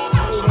on.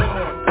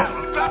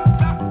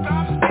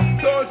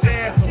 Told your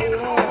ass to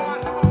hold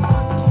on.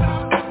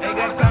 Ain't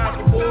got time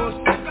for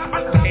bullshit.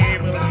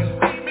 Ambulance,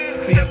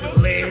 see up the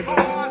label.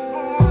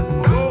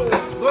 Go.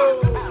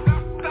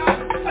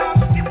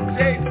 J.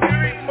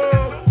 Fury,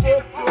 motherfucker.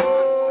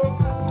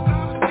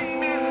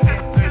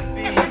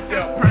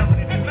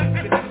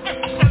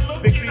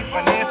 Big B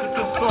financial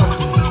consultant.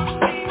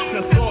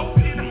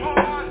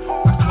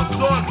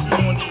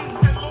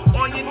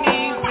 On your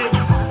knees, bitch.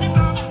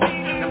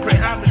 And pray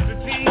homage to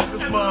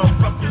Jesus,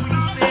 motherfucker. Who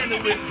you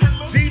standing with?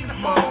 Jesus,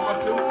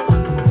 motherfucker.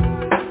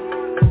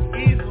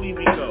 Easily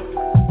we go.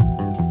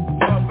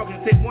 Motherfucker,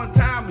 take one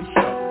time we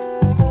show.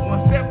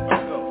 One step I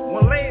go.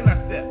 One lane I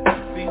step.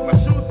 See, my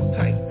shoes are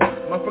tight.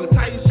 Motherfucker,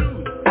 tie your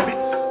shoes,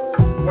 bitch.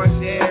 Wash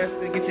your ass,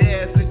 then get your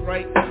ass licked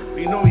right. So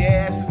you know your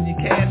ass and your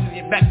cash in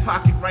your back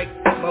pocket right.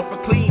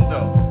 Motherfucker, clean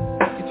though.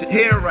 Get your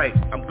hair right.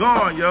 I'm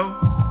gone, yo.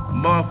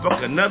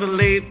 Motherfucker, another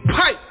laid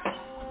pipe.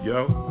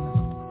 Yo,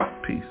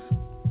 peace.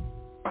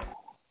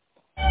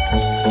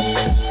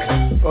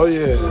 Oh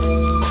yeah,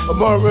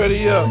 I'm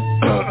already up.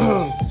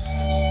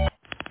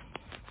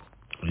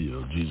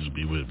 Yo, Jesus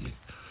be with me.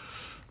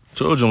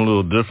 Told you I'm a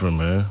little different,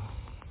 man.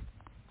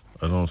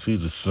 I don't see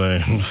the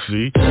same,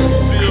 see?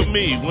 Feel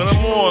me, when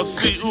I'm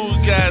on, see who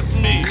got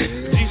me.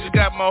 Jesus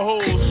got my whole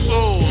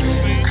soul,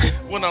 see?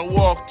 When I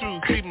walk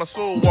through, see my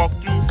soul walk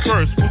through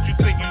first. What you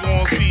think you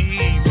gonna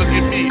see? Look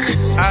at me,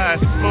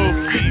 eyes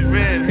low key,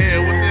 red hair,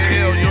 what the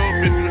hell, yo?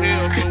 Been through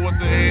hell, so what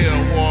the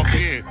hell, walk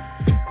in.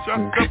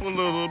 Chucked up a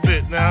little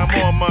bit, now I'm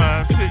on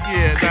mine. Shit,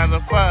 yeah, 9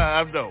 to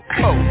 5, though.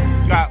 Oh,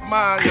 got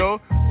mine, yo.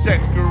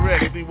 Text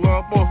correctly,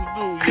 what I'm supposed to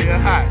do, yeah,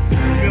 hot.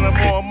 Then I'm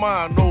on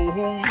mine, know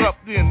who's up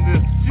in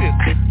this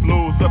shit.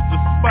 Blows up the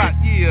spot,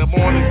 yeah, I'm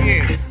on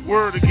again.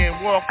 Word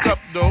again, walk up,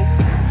 though.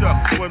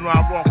 Chuck, when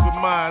I walk with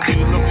mine,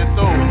 nigga, look at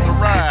those, the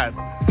ride.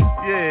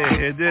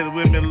 Yeah, then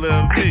women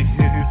love me.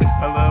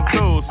 I love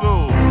those,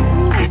 so.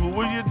 Ooh,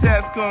 where your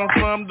tats come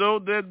from, though?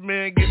 That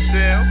man get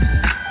down.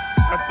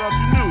 I thought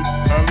you knew.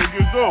 How look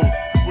at those.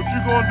 What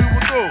you gonna do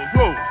with those?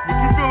 Whoa, what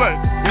you feel like?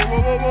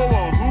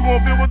 Whoa. Who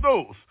gonna be with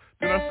those?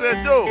 Then I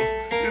said those.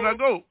 Then I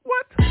go,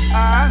 what?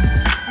 I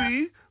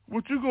see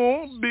what you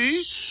gonna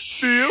be.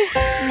 Feel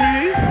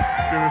me.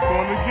 Then it's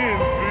on again,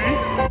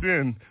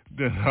 see?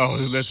 Then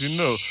I'll let you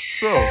know.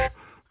 So,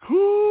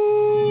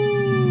 cool.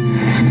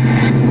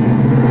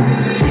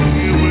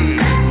 Get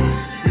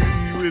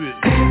with it.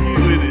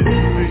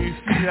 Then you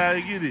see how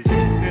you get it.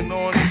 Then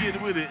on and get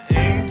with it.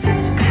 Ain't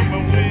just come my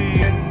way.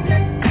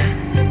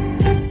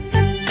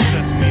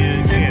 Touch me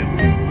again.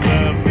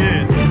 Love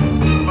it.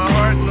 My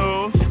heart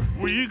knows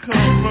where you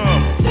come from.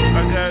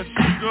 I got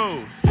you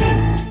goes.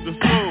 The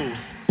soul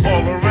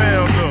all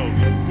around though.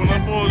 When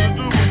I'm supposed to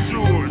do with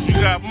yours, you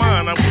got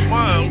mine, I'm with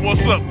mine.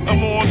 What's up?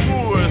 I'm on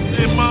tours.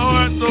 In my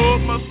heart though,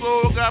 my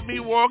soul got me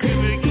walking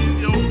again.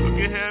 Yo, look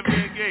at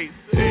heaven gates.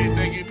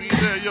 Anything can be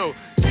there, yo.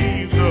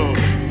 Keys though.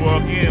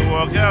 Walk in,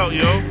 walk out,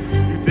 yo.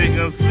 You think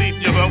I'm asleep,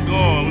 yo, I'm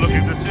gone. Look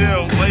at the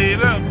shell,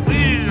 laid up,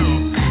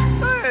 feel.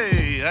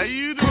 Hey, how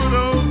you doing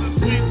though? The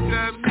sweet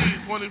got me,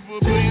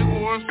 24 billion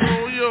more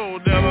soul, yo.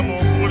 Now I'm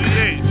on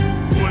 48,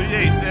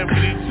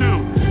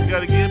 72.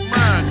 Gotta get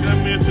mine,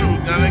 come in too.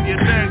 Gotta get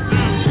back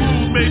too.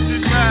 Who makes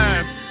it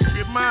mine?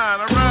 Get mine,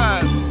 I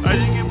ride. How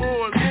you get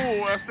more and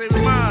more? I stay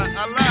with mine,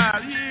 I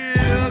lied.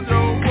 Yeah,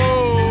 no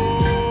more.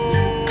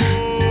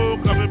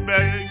 Coming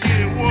back and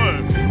get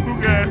one. Who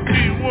got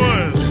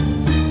C1?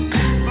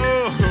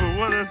 Oh,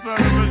 what a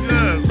son of a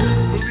gun.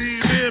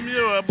 Believe him,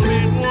 yo, I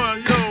believe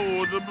one, yo.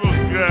 The book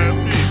got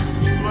me.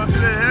 So I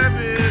said,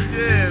 happy as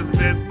jazz,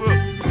 red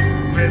books,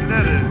 red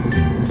letters,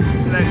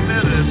 black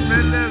letters,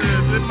 red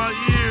letters in my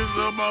ears,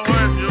 on my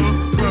heart, yo.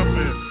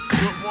 Pumping.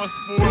 What once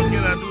more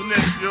can I do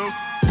next, yo?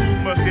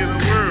 Must hear the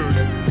words.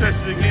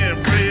 Touch again,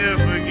 pray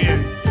ever again.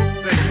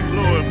 Thank you,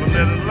 Lord, for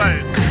letting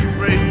life.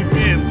 Pray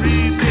again,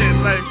 breathe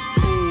in, life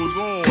goes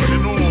on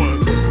and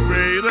on.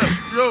 Pray it up,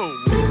 yo.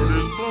 Word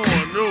is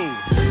born, yo.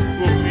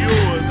 Go for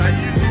yours, how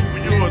you do for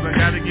yours? I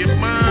gotta get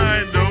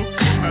mine, though.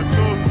 I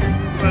told you,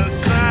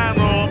 sunshine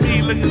on me,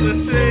 look at the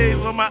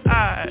shades on my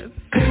eyes.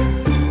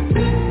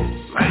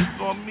 Lights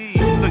on me,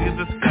 look at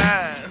the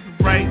skies,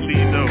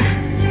 brightly, though.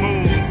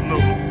 Moons, no,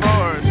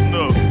 stars,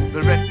 no.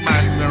 Direct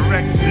my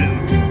direction.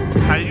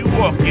 How you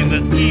walk in the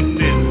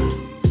evening?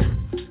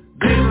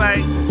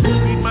 Daylight,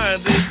 see mine,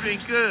 they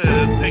think good.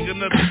 Take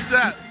another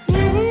shot.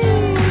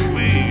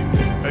 Woo-wee.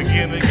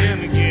 Again.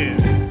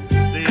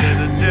 They are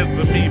the death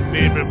for me,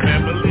 baby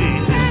family.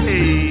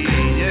 Hey,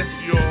 yes,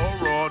 you're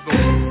raw,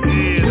 don't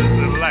fear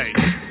the light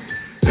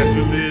that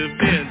you live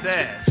in,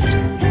 dash.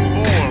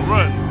 On,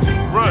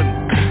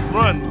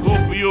 run, go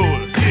for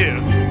yours, yeah.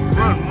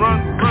 Run.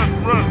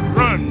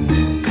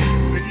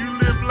 When you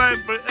live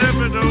life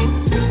forever, though,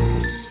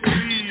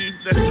 believe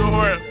that your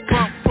heart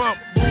pump,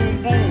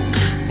 boom, boom.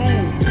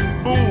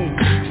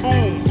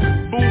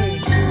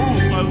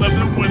 I love it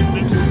when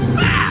it's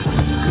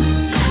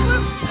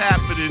what's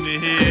happening in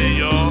here,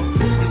 y'all?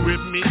 You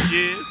with me,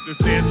 yeah? The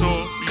Santo,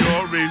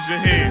 y'all raise your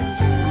hands.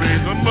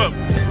 Raise them up.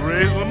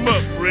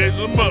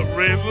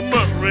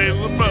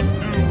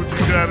 Do what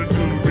you gotta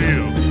do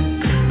real.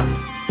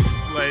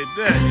 It's like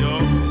that,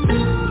 y'all.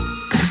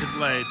 It's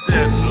like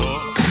that,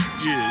 y'all.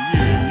 Yeah.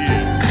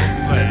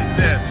 It's like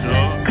that,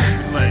 y'all.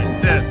 It's like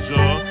that,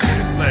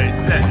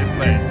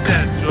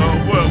 y'all.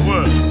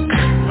 What?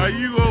 How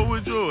you go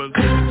with yours?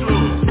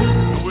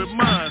 And with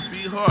mine,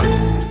 be hard.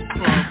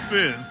 Pump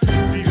in.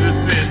 Jesus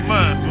said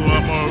mine, so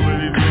I'm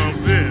already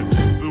jumped in.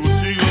 So what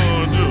you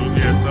gonna do?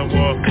 Yes, I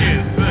walk in.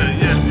 Son,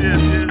 yes,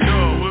 yo.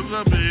 What's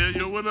up here?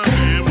 Yo, what up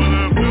here? What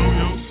up, though,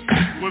 yo?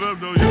 What up,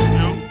 though, yo?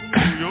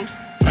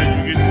 How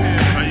you get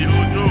down? How you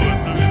hold yours?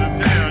 Look at the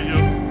town, yo.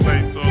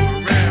 Lights all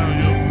around,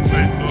 yo.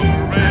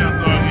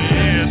 Dark in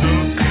here,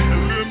 though.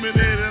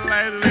 Illuminated,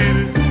 light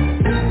lady.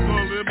 So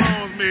the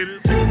bones made it.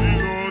 What you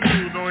gonna do?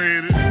 Don't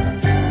hate it.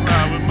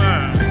 Ride with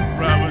mine.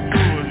 Ride with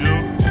yours, yo.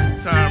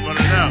 Time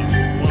running out.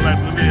 One life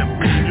to live.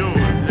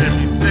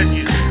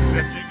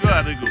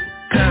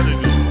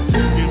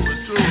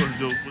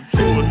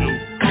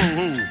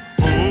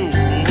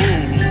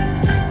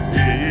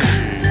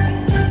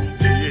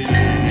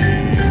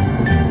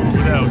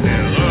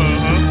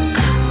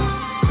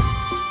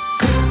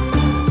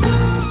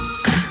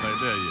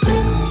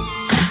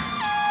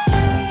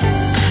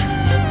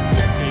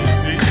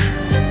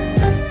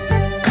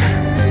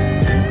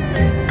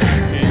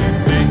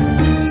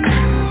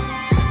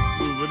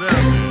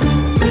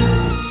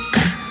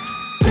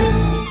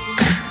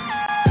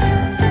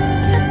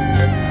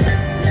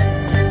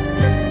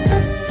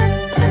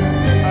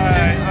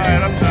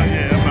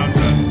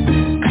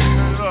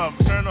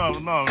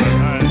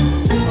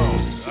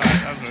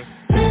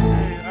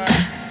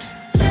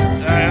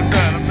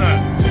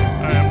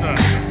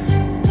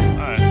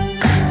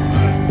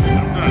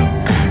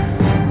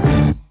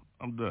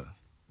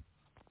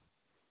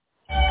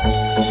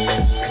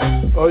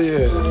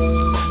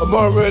 I'm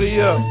already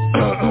up.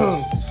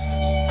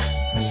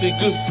 See,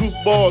 good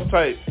goofball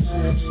type. See,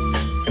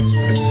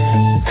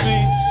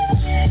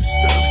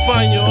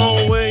 find your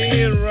own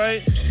way in,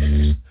 right?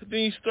 Then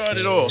you start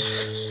it off.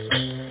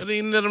 And then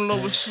you let them know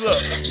what's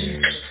up.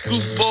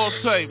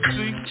 Goofball type,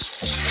 see?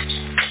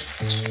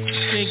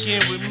 Sink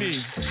in with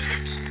me.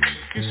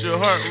 Get your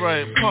heart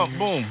right, pump,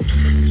 boom.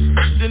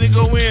 Then it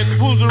go in,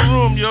 who's the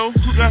room, yo?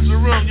 Who got the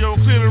room, yo?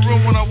 Clear the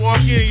room when I walk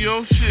in,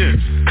 yo, shit.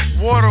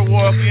 Water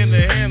walk in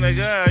the hand like,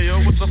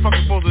 yo, what the fuck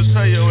I'm supposed to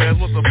tell your ass?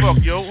 What the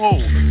fuck, yo? Oh,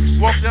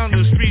 walk down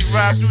the street,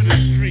 ride through the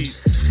street.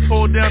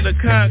 Hold down the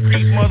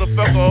concrete,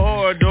 motherfucker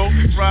hard, though.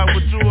 Ride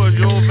with George,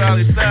 yo,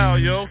 Valley style,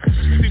 yo.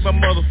 See my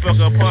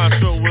motherfucker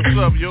Poncho, what's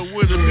up, yo,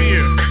 with a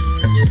beer.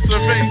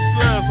 Survey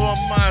slugs on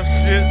my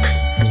shit.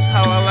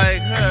 How I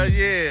like her,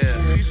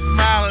 yeah. She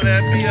smiling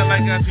at me, I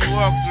like how she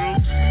walk through.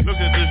 Look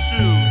at the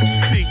shoes,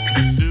 see,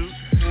 dude.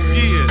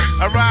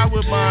 Yeah, I ride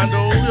with mine,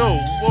 though,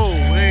 yo, whoa.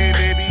 Hey,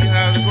 baby,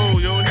 how's it go,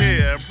 yo,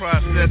 yeah.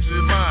 Process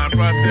is mine,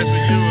 process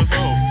is yours,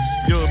 oh.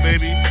 Yo,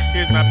 baby,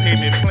 here's my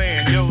payment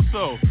plan, yo,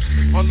 so.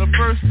 On the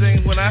first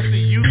thing, when I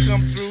see you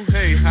come through,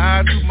 hey, how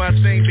I do my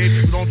thing,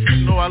 baby, don't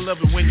you know I love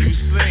it when you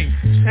sing.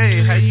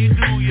 Hey, how you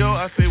do, yo?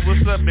 I say,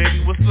 what's up,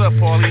 baby, what's up,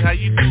 Paulie, how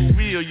you do,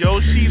 real, yo?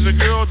 She's a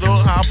girl,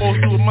 though, how I'm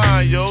supposed to do with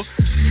mine, yo?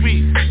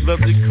 Sweet,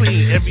 lovely,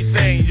 clean,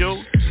 everything,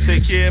 yo.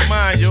 Take care of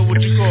mine, yo,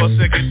 what you call a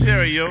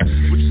secretary, yo?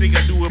 What you think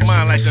I do with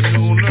mine like a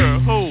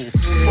nooner?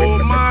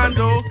 Hold mine,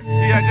 though,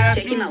 see, I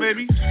got you,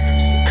 baby.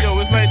 Yo,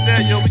 it's like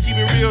that, yo, we keep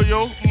it real,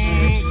 yo.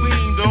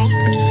 Clean, though,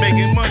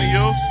 making money,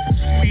 yo.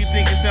 What you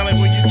think it sound like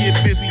when you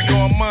get busy, you're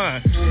on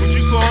mine? What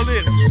you call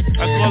it?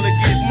 I call it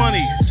get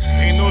money.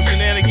 Ain't no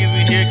shenanigans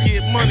in here,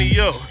 get money,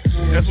 yo.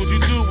 That's what you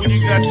do when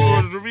you got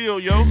yours the real,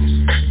 yo.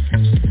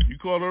 You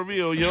call her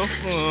real, yo.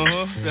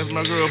 That's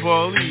my girl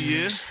Paulie,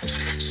 yeah.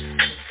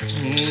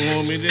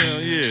 Hold me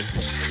down, yeah.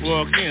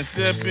 Walk in,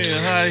 step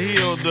in, high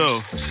heel,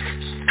 though.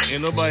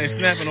 Ain't nobody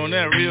snapping on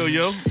that real,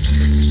 yo.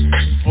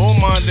 Hold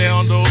mine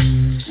down, though.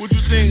 What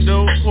you think,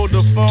 though? Hold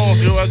the phone,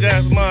 yo, I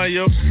got mine,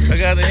 yo. I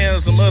gotta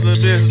handle some other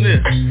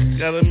business.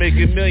 Gotta make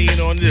 $1 million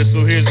on this,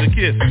 so here's the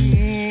kiss.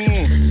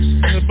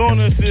 The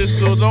bonus is,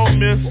 so don't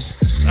miss.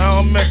 I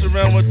don't mess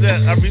around with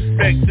that, I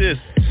respect this.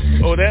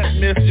 Oh, that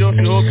miss, yo,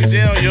 she hold me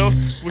down, yo.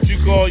 What you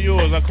call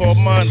yours? I call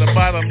mine the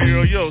bottom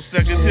hero, yo.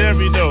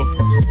 Secretary, though.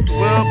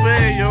 Well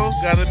paid, yo.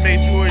 Gotta make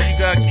sure you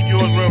gotta keep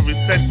yours real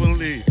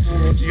respectfully.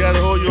 You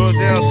gotta hold yours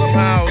down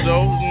somehow,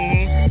 though.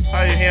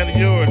 How you handle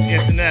yours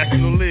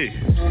internationally.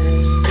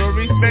 So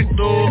respect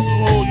those who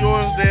hold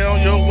yours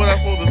down, yo. What I'm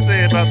supposed to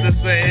say about this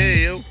thing,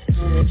 hey, yo.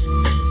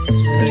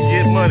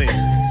 Get money.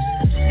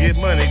 Get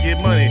money, get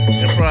money,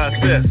 and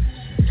process.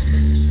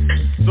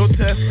 So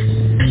test.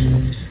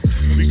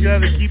 We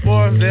gotta keep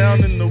ours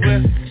down in the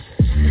west.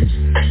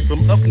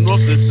 From up north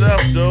to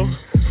south, though.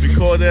 We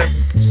call that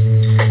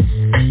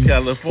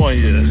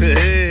California.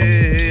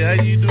 Hey,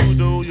 how you do,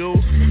 though, yo?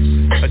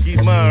 I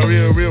keep mine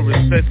real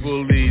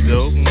respectfully,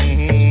 though.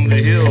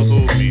 The hills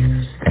hold me.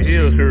 The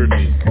hills hurt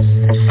me.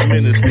 I'm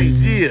in the streets,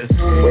 yeah.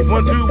 1,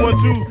 2, 1,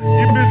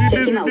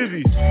 2. Get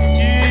busy.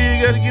 Yeah,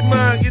 you gotta get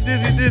mine, get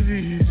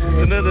dizzy.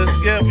 Another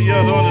scam for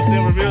y'all don't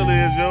understand what real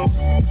is, yo.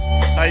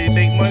 How you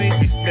make money?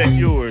 Respect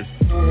yours.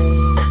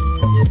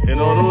 And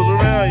all those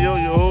around, yo,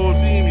 your whole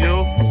team,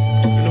 yo.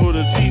 And who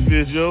the chief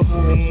is, yo.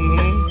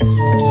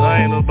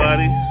 I ain't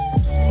nobody.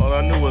 All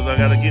I knew was I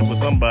gotta get with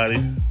somebody.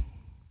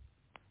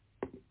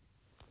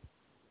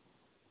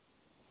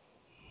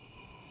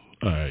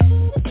 Alright.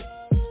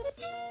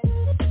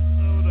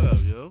 What up,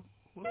 yo?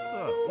 What's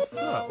up?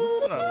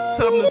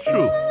 Tell them the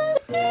truth.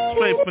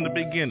 Straight from the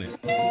beginning.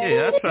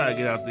 Yeah, I tried to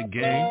get out the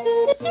game,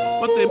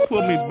 but they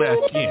pulled me back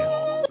in.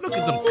 Look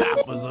at them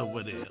coppers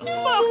over there.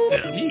 Fuck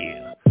them,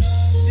 yeah.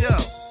 Yo,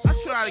 I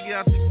tried to get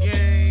out the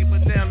game,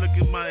 but now look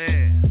at my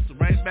ass.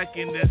 Right back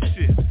in that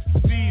shit.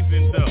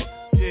 Seasoned though.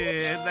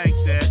 Yeah, like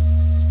that.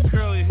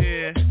 Curly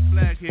hair,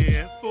 black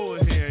hair, full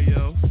hair,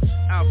 yo.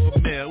 Alpha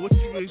male, what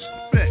you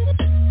expect?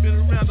 Been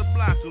around the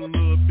block a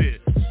little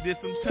bit. Did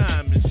some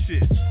time and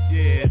shit.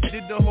 Yeah,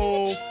 did the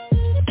whole,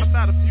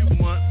 about a few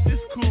months.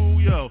 It's cool,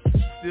 yo.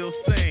 Still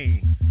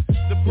sane.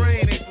 The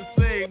brain ain't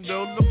the same,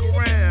 though. Look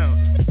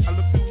around. I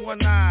look through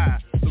one eye.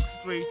 Look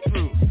straight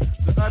through.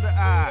 The other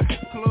eye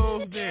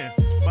closed in.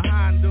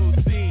 Behind those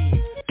scenes.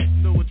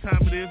 You know what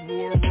time it is,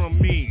 war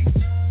room means.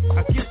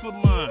 I get for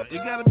mine.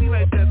 It gotta be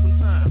like that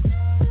sometimes.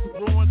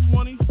 Roll on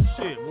 20?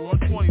 Shit, roll on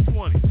 20. So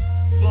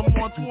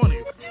I'm on 20.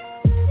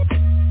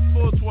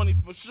 420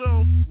 for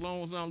sure. As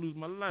long as I don't lose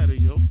my lighter,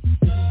 yo.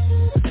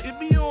 It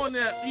be on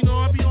that, you know,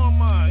 I be on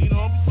mine. You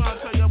know, I'm trying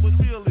to tell y'all what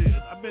real is.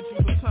 I bet you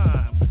some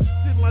time.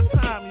 Did my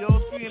time, yo.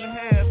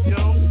 3.5,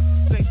 yo.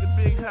 Thank the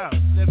big house.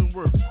 Never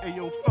work. Hey,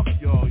 yo, fuck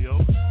y'all, yo.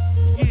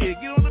 Yeah,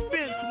 get on the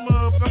bench,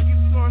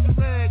 motherfucker. Start the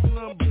rag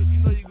number. You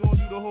know you gonna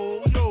do the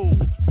whole, yo.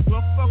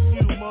 Well, fuck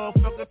you,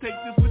 motherfucker. Take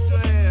this with your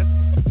ass.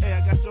 Hey, I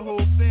got your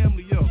whole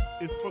family, yo.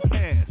 It's for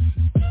cash.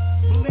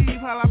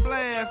 Believe how I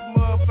blast,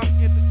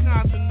 motherfucker.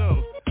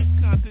 Intercontinental.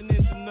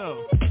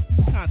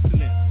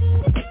 Continent.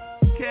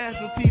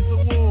 Casualties of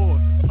war.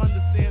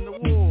 Understand the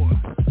war.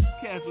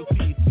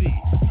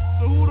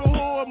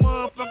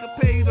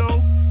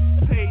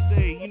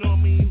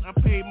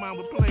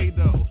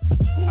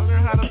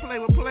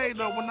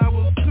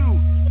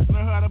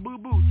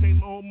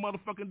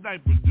 motherfucking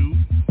diapers, dude.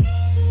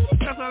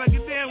 That's how I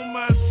get down with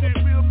my shit.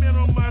 Real men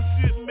on my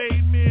shit,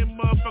 made men,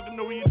 motherfucker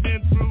know what you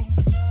been through.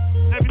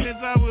 Ever since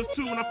I was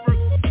 2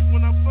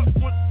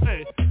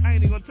 hey, I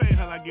ain't even gonna tell you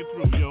how I get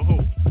through, yo, ho.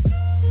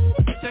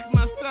 Check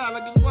my style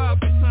like it's wild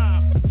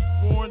sometimes.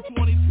 Born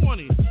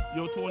 2020,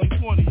 yo,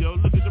 2020, yo,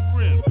 look at the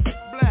brim.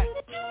 Black,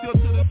 tilt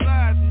to the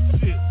sides and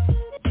shit.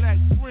 Black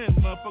brim,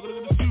 motherfucker,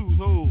 look at the shoes,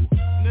 ho.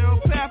 Narrow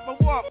path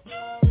I walk.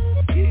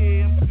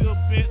 Yeah, I'm still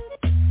bent.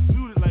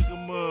 Muted like a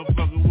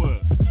motherfucker,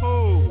 what?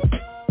 Ho.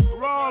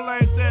 Raw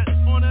like that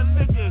on that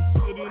liquor.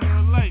 Good in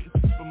the light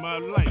for my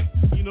life.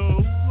 You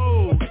know,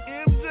 ho.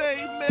 MJ,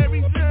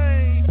 Mary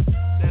Jane.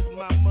 That's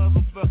my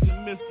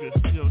motherfucking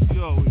mistress. Yo, she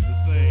always the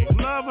same.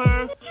 Love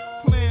her.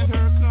 Plan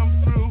her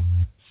come through.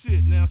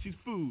 Shit, now she's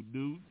food,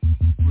 dude.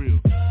 Real.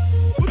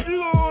 What you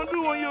gonna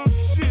do on your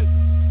shit?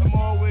 I'm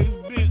always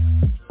bent.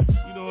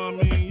 You know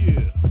what I mean?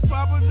 Yeah.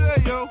 Poppa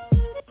J, yo.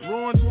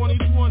 Roaring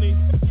 2020.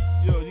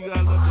 Yo, you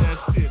gotta love that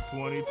shit.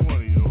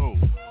 2020, yo. Ho.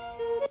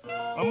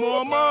 I'm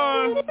on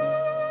mine.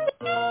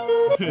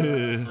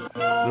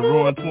 The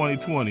Roaring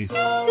 2020.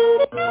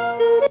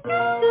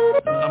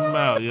 I'm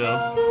out, yo.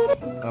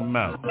 I'm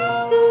out.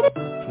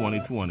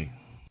 2020.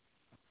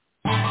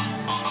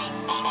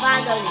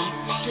 Finally,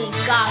 street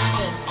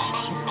gospel.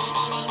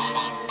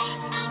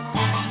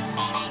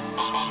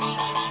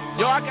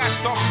 Yo, I got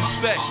something to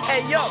say.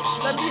 Hey, yo,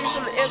 let me hear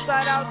some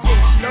inside out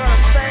things. You know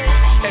what I'm saying?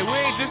 Hey, we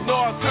ain't just no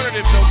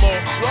alternative no more.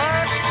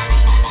 What?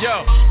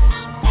 Yo,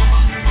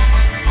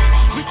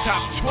 we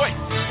top choice.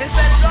 Then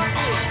set it off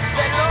here.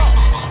 Set it off.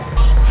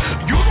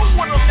 You don't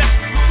wanna mess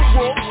with the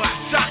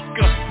worldwide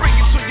shocker. Bring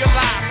it to your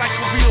life like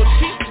a real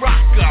cheap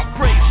rocker.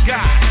 Praise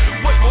God.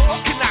 What more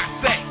can I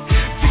say?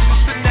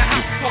 Jesus in the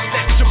house, so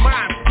let your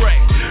mind spray.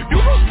 You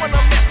don't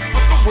wanna mess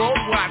with the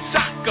worldwide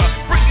shocker.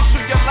 Bring it to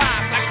your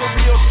life like a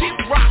real cheap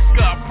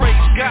rocker.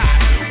 Praise God.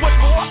 What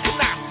more can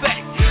I say?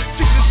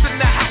 Jesus in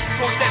the house,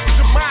 so let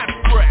your mind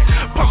spray.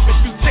 Pumping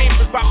through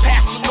chambers by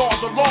passing all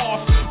the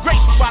laws.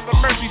 Grace by the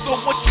mercy, so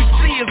what you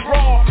see is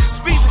raw.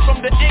 Speeding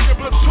from the anger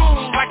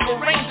platoon like a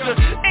ranger.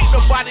 Ain't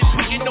nobody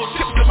putting no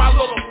tips in my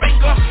little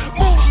finger.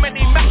 Move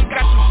many mountains,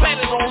 got you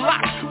planted on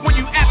lock. When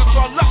you add us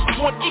all up,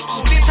 one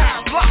equals the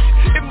entire block.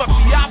 It must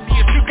be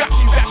obvious, you got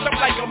me wrapped up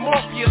like a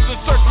Morpheus. In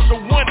search of the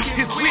one,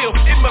 his will,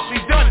 it must be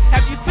done.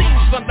 Have you seen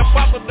Son, the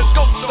Father, the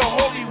Ghost, the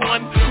Holy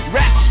One?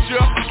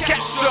 Rapture,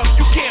 catch up,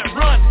 you can't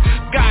run.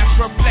 God's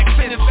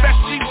perplexing,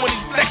 especially when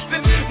he's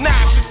flexing.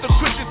 Nah, Mr.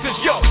 Christian says,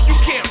 yo, you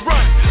can't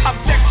run.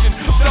 Objection,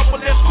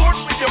 double-edged sword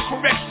for your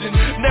correction.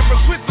 Never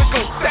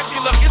quizzical,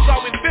 secular is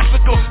always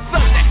physical.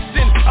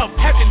 Selection of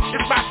heaven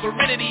is my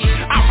serenity.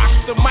 I rock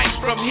the mic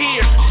from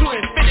here to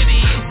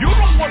infinity. You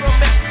don't wanna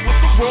mess with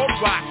the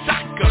worldwide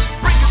shocker.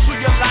 Bring it to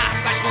your life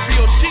like a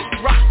real cheap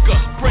rocker.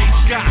 Praise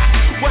God.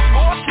 What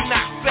more can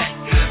I say?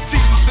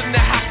 Jesus in the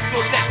house, so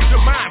let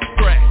your mind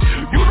spray.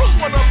 You don't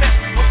wanna mess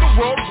with the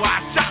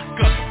worldwide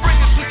shocker. Bring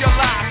it to your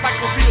life like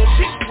a real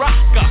cheap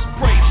rocker.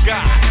 Praise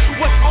God.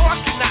 What more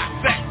can I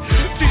say?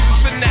 Jesus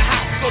in the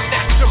house, so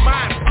let your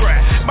mind spray.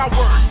 My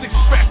words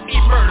express,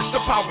 emerge,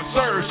 the power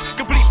surge.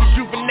 Complete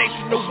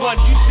rejuvenation, the one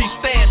you see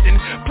standing.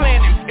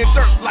 Planning,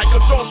 insert like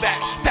a throwback.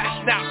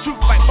 Passing out truth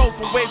like Mo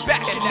from way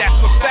back, and that's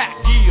a fact.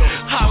 Yeah.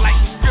 Highlight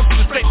the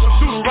scripture straight from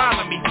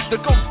Deuteronomy. The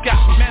ghost got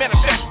me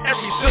manifest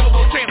every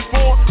syllable,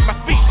 transform my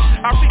speech.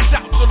 I reach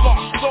out to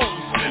lost souls.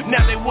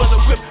 Now they will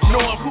equip,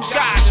 knowing who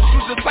God is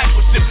through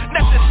discipleship.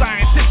 Nothing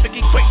scientific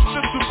equates to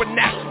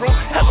supernatural.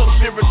 Hello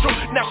spiritual,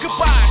 now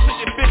goodbye to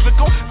your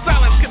physical.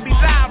 Silence can be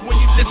loud when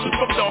you listen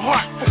from the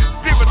heart.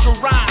 Spiritual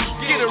rhymes,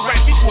 get it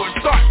right before it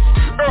starts.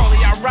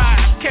 Early I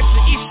rise, catch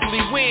the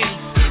easterly winds.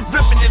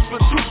 Ripping it for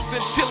truths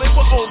and chilling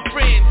with old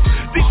friends.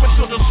 Deep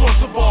into the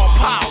source of all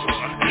power.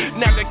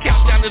 Now the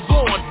countdown is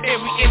on and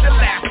we in the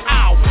last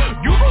hour.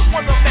 You don't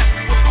wanna mess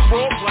with the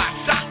worldwide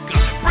shocker.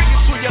 Bring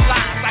it to your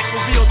life like a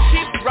real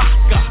cheap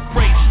rocker.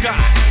 Praise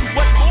God.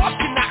 What more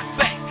can I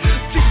say?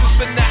 Jesus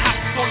in the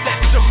house, so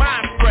let your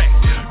mind spray.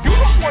 You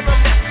don't wanna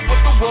mess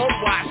with the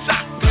worldwide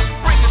shocker.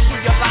 Bring it to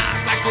your life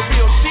like a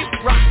real cheap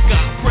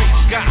rocker.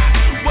 Praise God.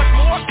 What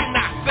more can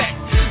I say?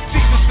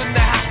 Jesus in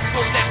the house, so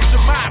let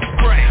your mind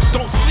spray.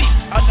 Don't sleep,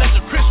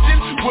 another Christian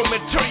will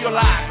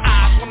materialize.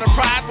 Eyes on the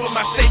prize with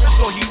my Savior,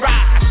 so he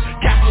rides.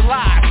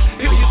 Capitalize,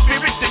 heal your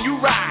spirit, then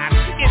you rise.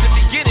 In the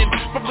beginning,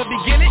 from the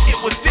beginning it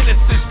was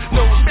Genesis.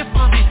 No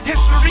mystery,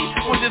 history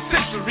was a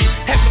century.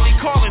 Heavenly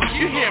calling,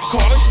 you hear him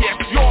calling, yes,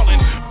 yawning.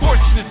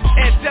 Voices,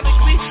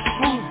 angelically,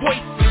 smooth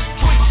voices,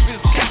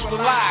 choices,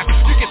 capitalize.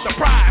 You get the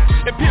prize,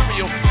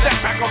 imperial, step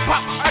back on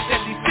pop,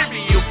 identity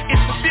stereo.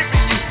 It's the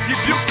fearing you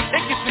do,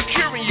 it gets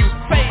securing you.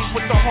 Saved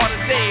with the heart of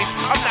Dave,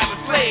 I'm not a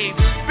slave.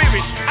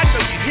 Spirit, I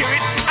know you hear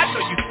it, I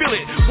know you feel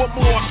it. What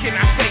more can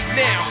I say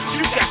now?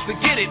 You got to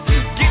get it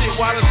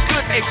while it's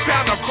good. A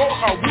crown of gold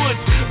or wood.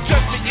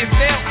 Judgment is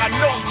now, I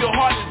know your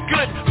heart is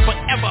good.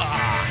 Forever,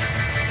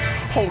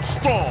 hold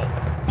strong.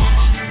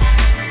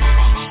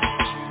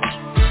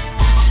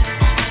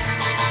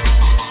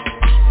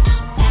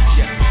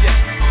 Yes, yes.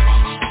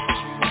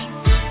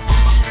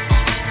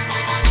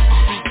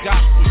 Street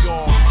gospel,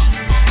 y'all.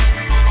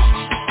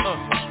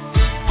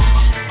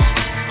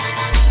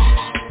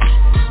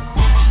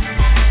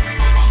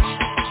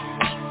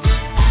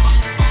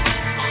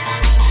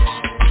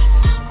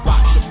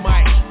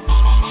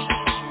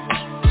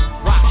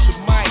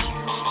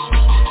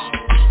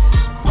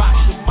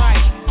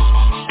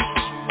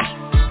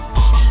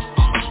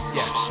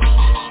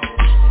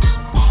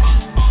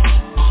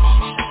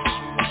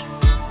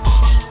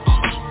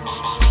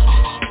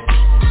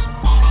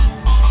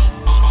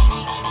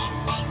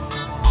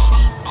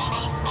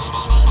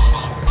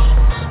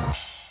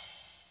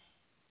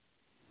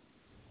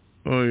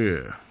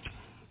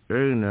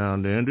 Every now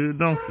and then do the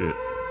dumb shit.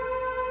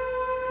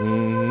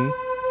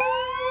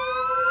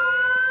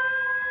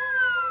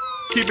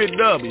 Keep it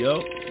dumb,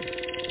 yo.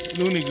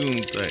 Looney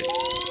Goon thing.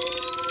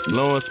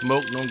 Blowing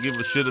smoke, don't give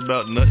a shit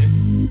about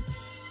nothing.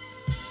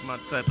 My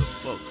type of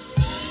folks.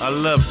 I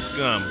love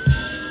scum.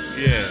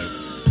 Yeah.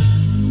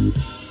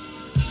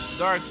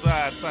 Dark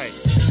side type.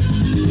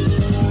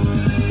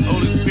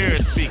 Holy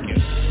Spirit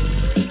speaking.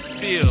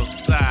 Feel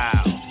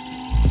style.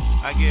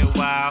 I get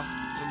wild.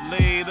 I'm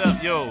laid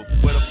up, yo.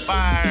 Where the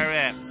fire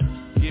at?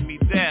 Give me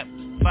that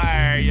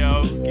fire,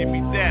 yo. Give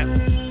me that.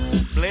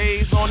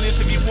 Blaze on this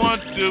if you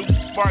want to.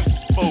 Spark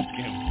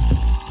spoken.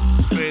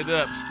 Straight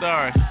up,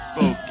 star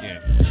spoken.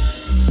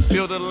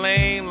 Fill the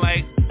lane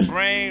like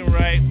brain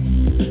right.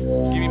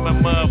 Give me my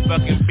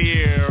motherfucking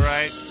beer,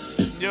 right?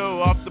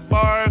 Yo, off the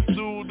bar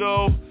stool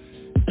though.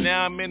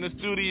 Now I'm in the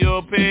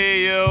studio,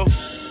 pay yo.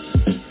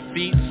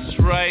 Beats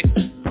right,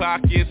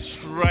 pockets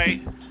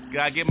right.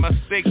 Gotta get my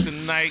steak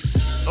tonight.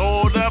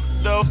 Hold up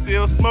though,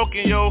 still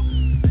smoking yo.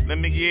 Let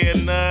me get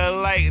another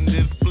light in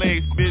this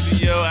place, busy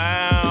yo.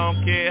 I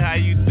don't care how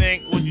you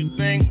think, what you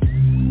think.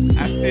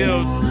 I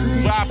still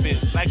drop it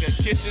like a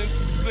kitchen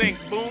sink.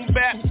 Boom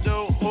bap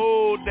though,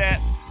 hold that.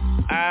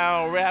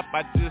 I don't rap,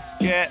 I just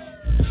scat.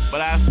 But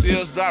I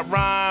still drop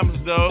rhymes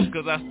though,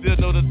 cause I still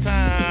know the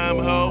time,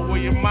 ho. Where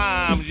your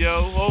moms,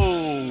 yo,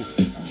 oh.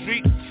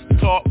 Street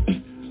talk,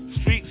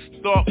 street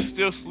stalk,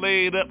 still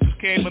slayed up. Just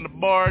came in the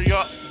bar,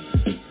 y'all.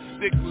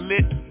 Stick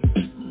lit.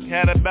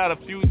 Had about a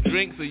few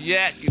drinks of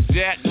yak,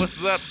 jack, what's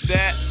up,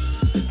 that?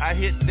 I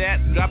hit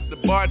that, dropped the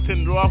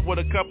bartender off with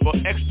a couple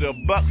extra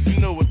bucks. You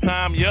know what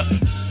time, yup.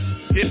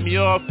 Hit me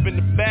off in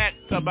the back,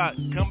 talk about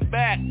come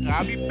back.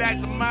 I'll be back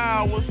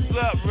tomorrow, what's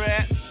up,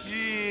 rat?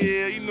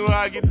 Yeah, you know how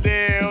I get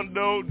down,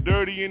 though.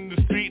 Dirty in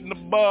the street, in the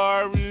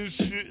bar and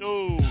shit,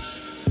 oh.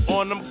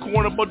 On them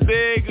corner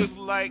bodegas,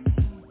 like,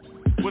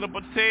 with the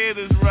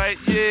potatoes, right?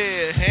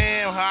 Yeah,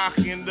 ham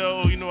hocking,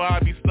 though. You know how I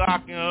be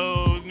stocking,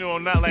 oh. You know,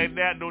 not like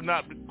that, though,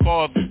 not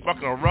because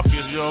fucking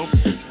ruckus, yo.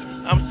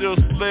 I'm still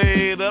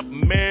slayed up,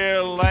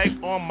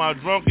 mare-like, on my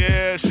drunk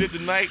ass shit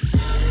tonight.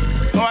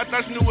 Oh, I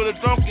thought you knew what a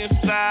drunken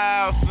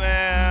style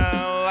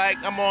sound like.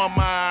 I'm on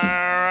my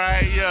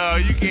right, yo.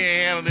 You can't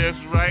handle this,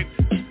 right?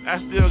 I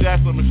still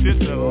got some shit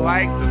to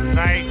like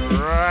tonight,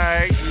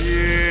 right?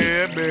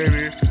 Yeah,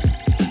 baby.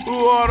 Who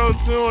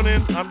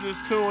auto-tuning? I'm just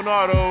tuning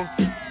auto.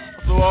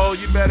 So, oh,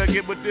 you better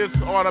get with this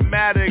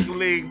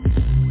automatically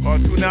or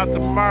tune out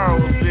tomorrow,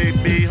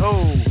 CB.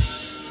 Ho,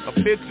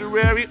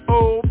 obituary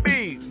OB.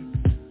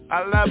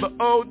 I love an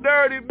old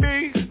dirty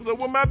B. So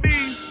with my B,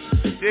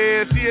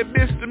 yeah, she a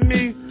bitch to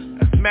me.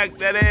 I smack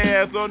that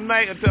ass all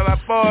night until I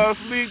fall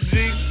asleep,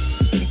 G.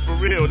 For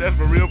real, that's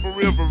for real, for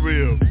real, for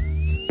real.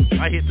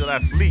 I hit till I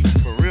sleep,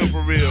 for real,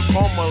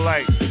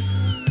 coma-like,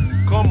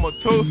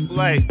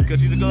 comatose-like, cause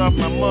you got off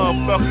my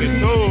motherfucking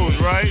toes,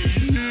 right?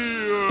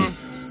 Yeah.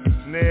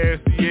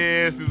 Nasty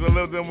asses, I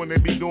love them when they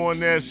be doing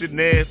that shit,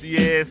 nasty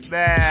ass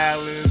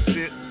style and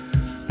shit.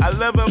 I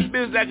love a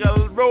bitch that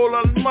can roll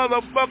a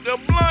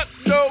motherfucking blunt,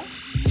 though.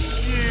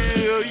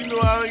 Yeah, you know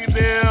how I get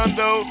down,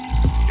 though.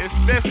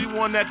 Especially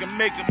one that can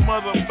make a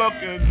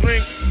motherfucking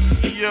drink,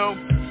 yo.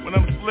 When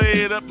I'm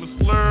slayed up and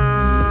slurred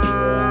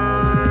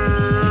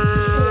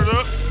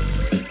up.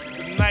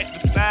 Tonight the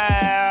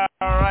style,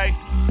 alright.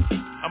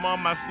 I'm on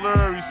my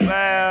slurry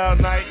style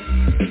night.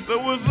 So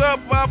what's up,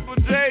 Papa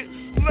J?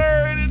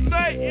 Slurry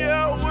tonight,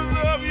 yo. What's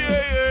up,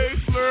 yeah,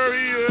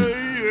 slurry,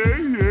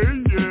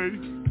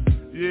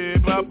 yeah,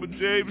 Papa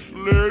J,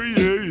 slurry,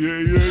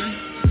 yeah.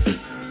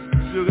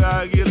 Still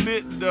gotta get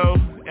lit, though.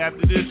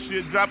 After this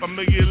shit drop,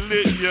 I'ma get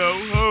lit, yo.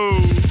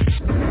 Ho.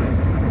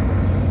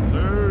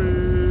 Slurry.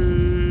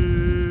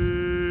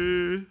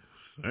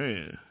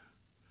 Man.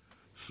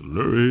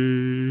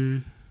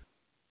 Slurry.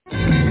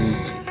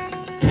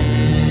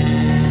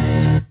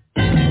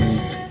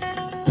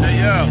 Hey,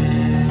 yo.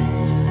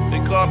 They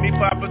call me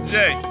Papa J.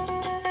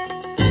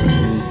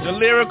 The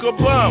lyrical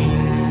bum.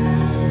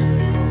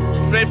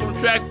 Straight from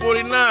track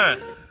 49.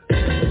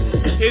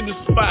 Hidden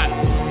spot.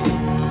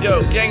 Yo,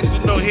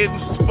 gangsters know hidden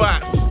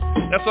spots.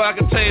 That's all I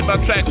can tell you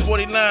about track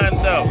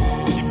 49, though.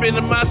 You been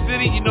to my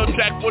city, you know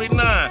track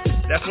 49.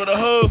 That's where the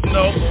hoes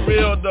know, for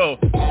real, though.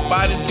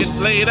 Bodies get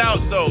laid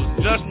out, though.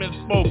 Judgment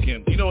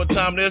spoken. You know what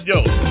time it is,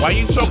 yo. Why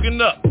you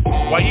choking up?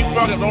 Why you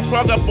frogging? Don't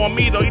frog up on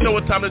me, though. You know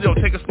what time it is, yo.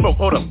 Take a smoke.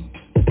 Hold up.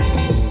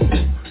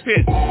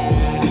 Hit.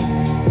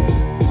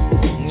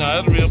 Nah,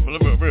 that's real, for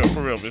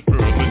real, legit,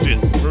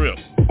 for real.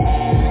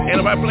 Ain't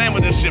nobody playing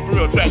with this shit, for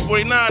real. Track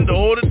 49, though,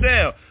 hold it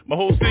down. My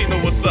whole city know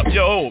what's up,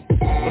 yo. From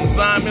the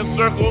Simon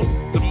Circle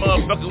to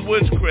motherfucking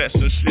Woodcrest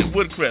and shit,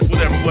 Woodcrest,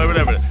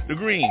 whatever, the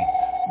green.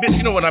 Bitch,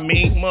 you know what I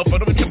mean, motherfucker,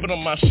 don't be tripping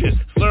on my shit.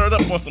 Slur it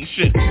up on some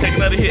shit, take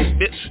another hit,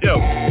 bitch, yo.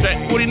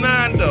 Track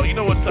 49, though, you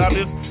know what time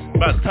it is?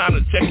 About time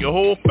to check your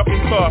whole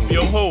fucking car for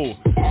your hole.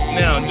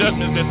 Now,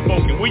 judgment's been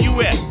spoken, where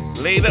you at?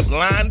 Laid up,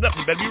 lined up,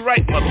 you better be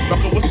right,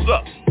 motherfucker, what's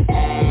up?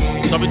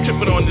 Don't be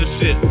tripping on this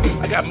shit.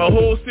 I got my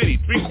whole city,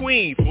 3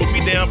 queens, put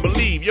me down,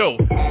 believe, yo.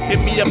 Hit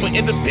me up on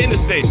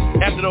Independence Day,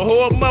 after the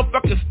whole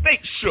motherfucking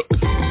state shook.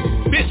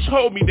 bitch,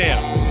 hold me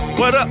down.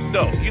 What up,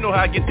 though? You know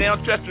how I get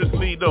down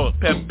treacherously, though.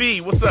 Pep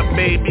B, what's up,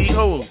 baby?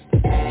 Ho.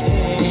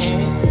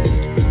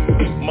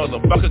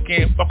 Motherfucker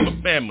can't fuck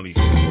with family.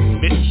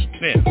 Bitch,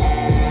 damn.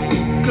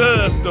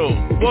 Cuz, though.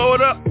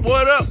 What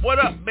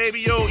up, baby,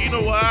 yo. You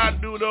know what I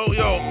do, though,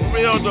 yo. For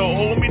real, though.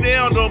 Hold me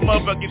down, though,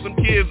 motherfucker. Get some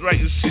kids right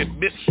and shit,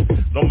 bitch.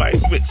 Nobody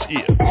switch,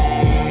 yeah.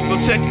 So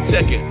check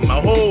it.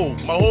 My whole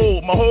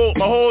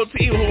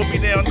team hold me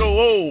down, though.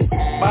 Oh,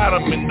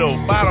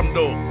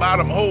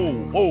 bottom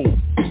hole.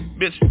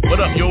 Bitch, what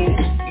up, yo?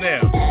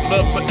 Now,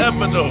 love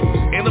forever, though.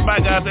 Ain't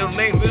nobody got their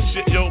names this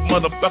shit, yo,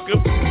 motherfucker.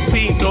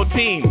 Team, no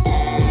team.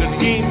 The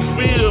team's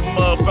real,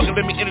 motherfucker.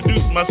 Let me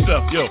introduce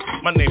myself, yo.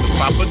 My name is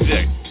Poppa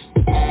J.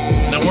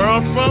 Now, where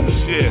I'm from?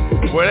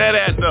 Shit. Where that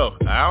at, though?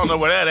 I don't know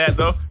where that at,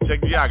 though.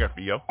 Check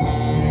geography, yo.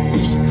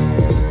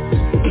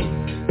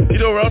 You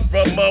know where I'm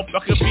from,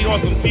 motherfucker. Be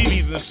on some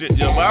TVs and shit,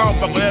 yo. But I don't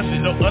fuck with that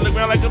shit, no.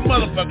 Underground like a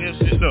motherfucker and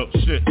shit, no.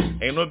 Shit.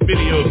 Ain't no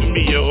videos of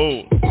me,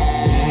 yo.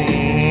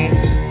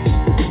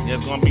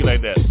 It's gonna be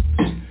like that.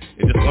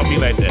 It's just gonna be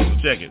like that, so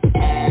check it.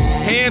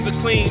 Hands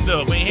are clean,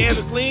 though. When your hands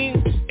are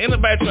clean, ain't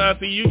nobody trying to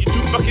see you. You're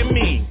too fucking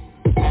mean.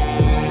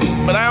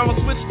 But I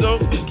don't switch, though.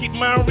 Keep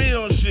mine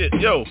real and shit.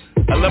 Yo,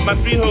 I love my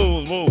three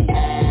hoes, whoa.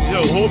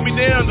 Yo, hold me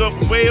down, though.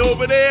 From way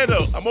over there,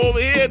 though. I'm over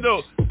here,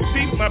 though.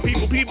 Peace, my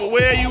people.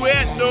 Where you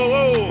at, though?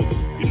 Oh,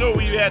 you know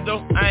where you at,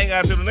 though. I ain't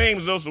got to say the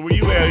names, though, so where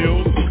you at,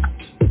 yo?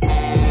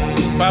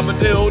 Poppa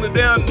J, hold it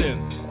down,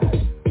 then.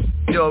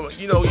 Yo,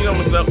 you know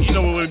what's up. You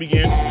know where we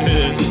begin.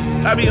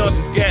 I be on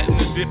some scatting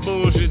and shit,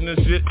 bullshitting and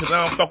shit, cause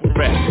I don't fuck with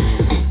rap.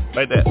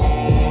 Like that.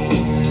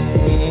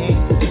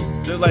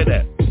 Just like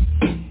that.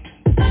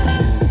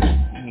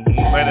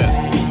 Like that.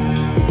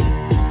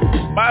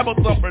 Bible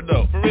thumper,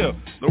 though, for real.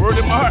 The word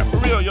in my heart, for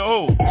real,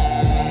 yo.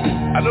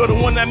 I know the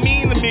one that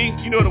mean to me.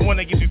 You know the one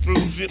that gets you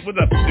through shit. What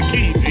up? The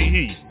key,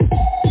 G-he.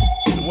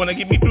 The one that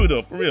get me through,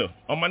 though, for real.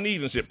 On my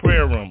knees and shit.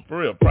 Prayer room, for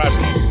real. Private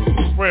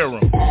room. Prayer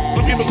room.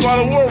 Some people call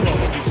it war room.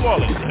 What you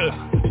call it?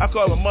 I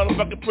call it a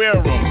motherfucking prayer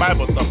room.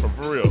 Bible thumper,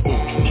 for real.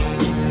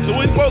 Ooh. So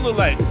what you supposed to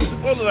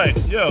like?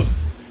 Yo.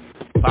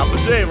 Poppa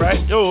J,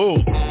 right? Yo.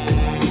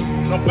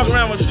 Don't fuck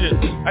around with shit.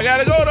 I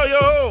gotta go, though,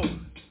 yo.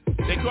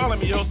 They calling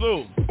me, yo,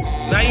 so.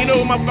 Now you know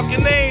what my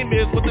fucking name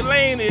is, what the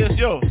lane is,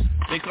 yo.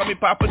 They call me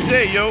Poppa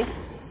J, yo.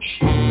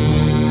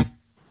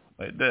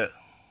 Like that.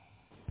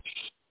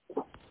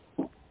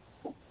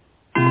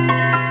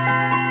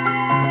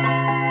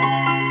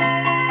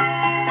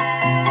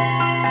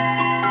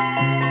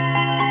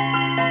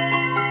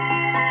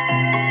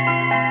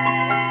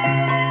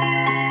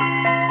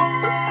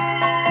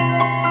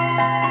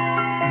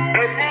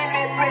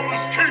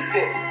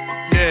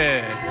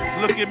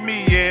 Look at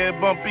me, yeah,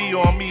 bumpy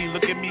on me,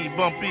 look at me,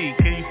 bumpy.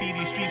 Can you see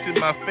these streets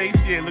in my face?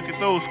 Yeah, look at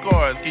those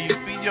scars. Can you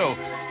see, yo,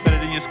 better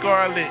than your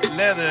scarlet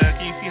leather?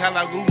 Can you see how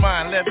I grew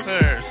mine?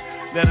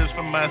 Letters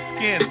from my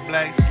skin,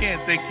 black skin.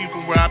 Thank you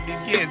from where I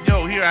begin.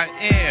 Yo, here I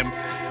am,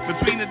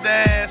 between the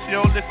dash.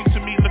 Yo, listen to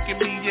me, look at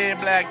me, yeah,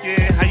 black,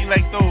 yeah. How you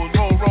like those?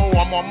 Roll,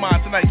 I'm on mine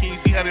tonight. Can you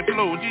see how they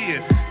flow?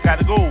 Yeah,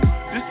 gotta go.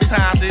 This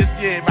time,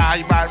 yeah,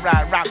 ride,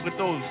 rock with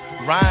those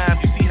rhymes.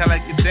 You see how I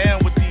get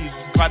down with these?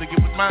 Try to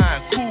get with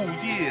mine, cool,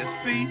 yeah,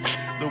 see?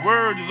 The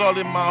word is all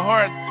in my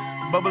heart,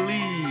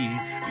 bubbly.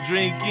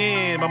 Drink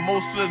in,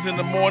 mimosas in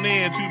the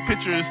morning, 2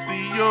 pictures,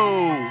 see,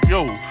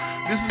 yo.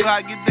 This is how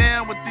I get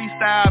down with these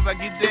styles, I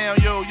get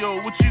down, yo.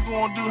 What you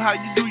gonna do, how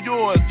you do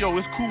yours, yo?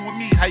 It's cool with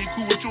me, how you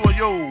cool with yours,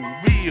 yo,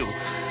 real.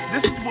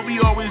 This is what we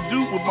always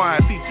do with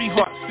mine, see, 3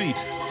 hearts, see.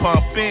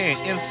 Pump in,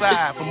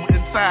 inside, from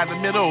inside the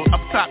middle,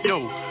 up top,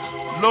 yo.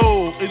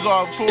 Low is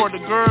all toward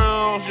the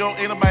girls, yo,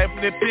 ain't nobody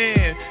flip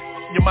in.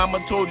 Your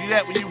mama told you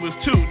that when you was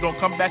 2. Don't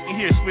come back in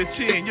here, switch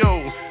in,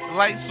 yo.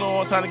 Lights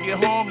on, time to get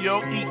home,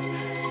 yo. Eat.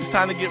 It's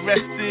time to get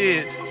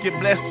rested, get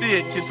blessed,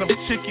 get some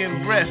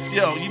chicken breast,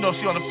 yo. You know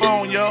she on the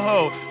phone, yo,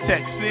 ho.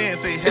 Text in,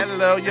 say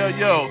hello, yo.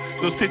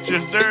 Those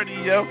pictures dirty,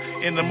 yo.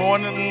 In the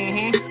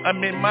morning,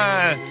 I'm in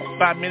mine.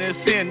 5 minutes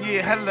in,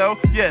 yeah, hello,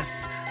 yes.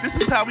 This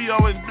is how we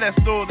always bless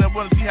those that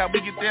wanna see how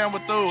we get down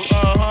with those,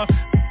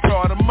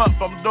 Brought them up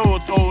from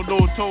told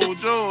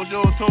Joe,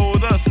 yo,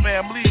 told us,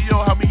 family,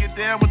 yo, how we get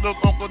down with those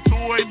Uncle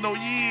Toy, no,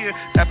 yeah,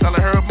 that's how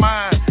I heard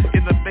mine,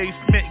 in the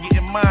basement,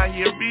 getting mine,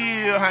 yeah,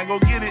 real, I ain't gon'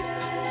 get it,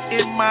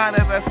 in mine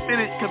as I spit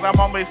it, cause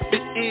I'm always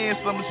spitting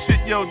some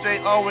shit, yo, Jay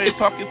always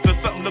talking to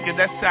something, look at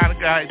that sound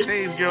guy,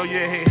 Jay's girl,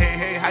 yeah,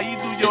 hey, how you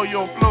do,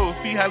 yo, flow,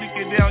 see how we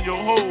get down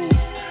your hoes.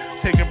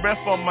 Take a breath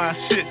on my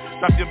shit,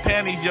 drop your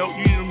panties, yo,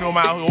 you know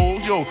my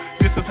hole, yo.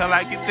 This is how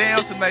I get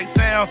down tonight,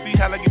 sound, see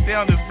how I get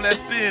down, this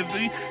blessed is,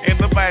 see?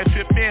 Ain't nobody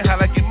trip in, how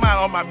I get mine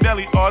on my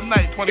belly all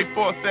night,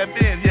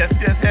 24/7, yes,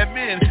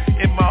 heaven,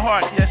 in my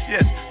heart,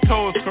 yes,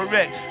 toes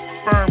correct,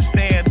 firm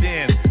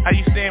standing, how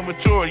you stand with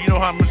yours, you know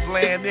how much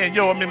land in,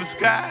 yo, I'm in the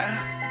sky,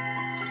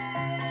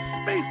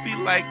 spacey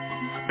like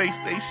space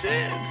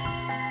station,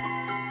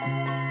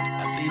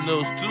 I see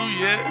those too,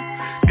 yeah.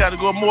 Gotta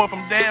go more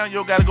from down,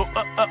 yo, gotta go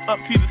up,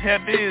 Jesus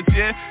heavens,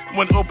 yeah.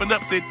 When it open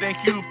up, say thank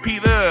you,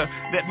 Peter.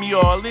 Let me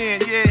all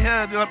in,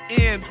 yeah, then I'm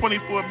in.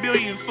 24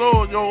 billion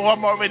souls, yo,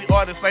 I'm already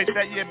artist like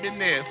that, yeah, been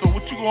there. So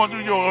what you gonna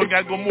do, yo?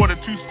 Gotta go more than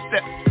 2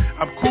 steps.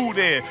 I'm cool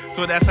there,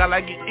 so that's how I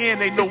get in.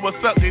 They know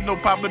what's up, they know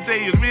Poppa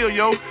Day is real,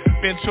 yo.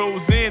 Been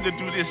chosen to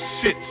do this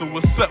shit, so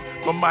what's up?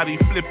 My body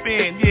flip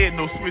in, yeah,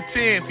 no switch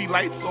in. See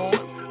lights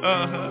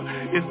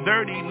on, it's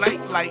dirty,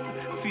 light.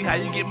 See how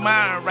you get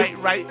mine,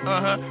 right,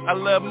 I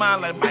love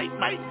mine like bite.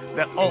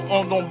 That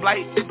don't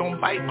bite, don't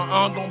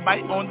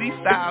bite on these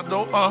styles,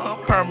 though,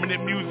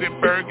 permanent music,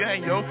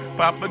 ByrdGang, yo.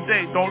 Poppa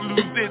Day, don't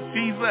lose this,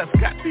 Jesus,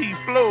 got these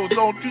flows,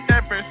 don't you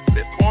ever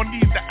spit on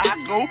these that I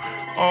go,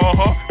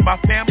 my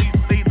family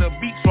say the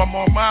beat, so I'm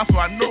on mine, so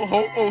I know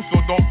so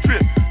don't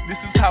trip. This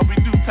is how we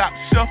do top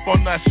shelf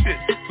on that shit,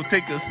 so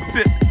take a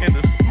sip in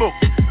the smoke.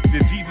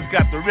 Then Jesus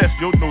got the rest,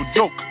 yo, no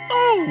joke.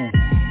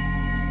 Oh.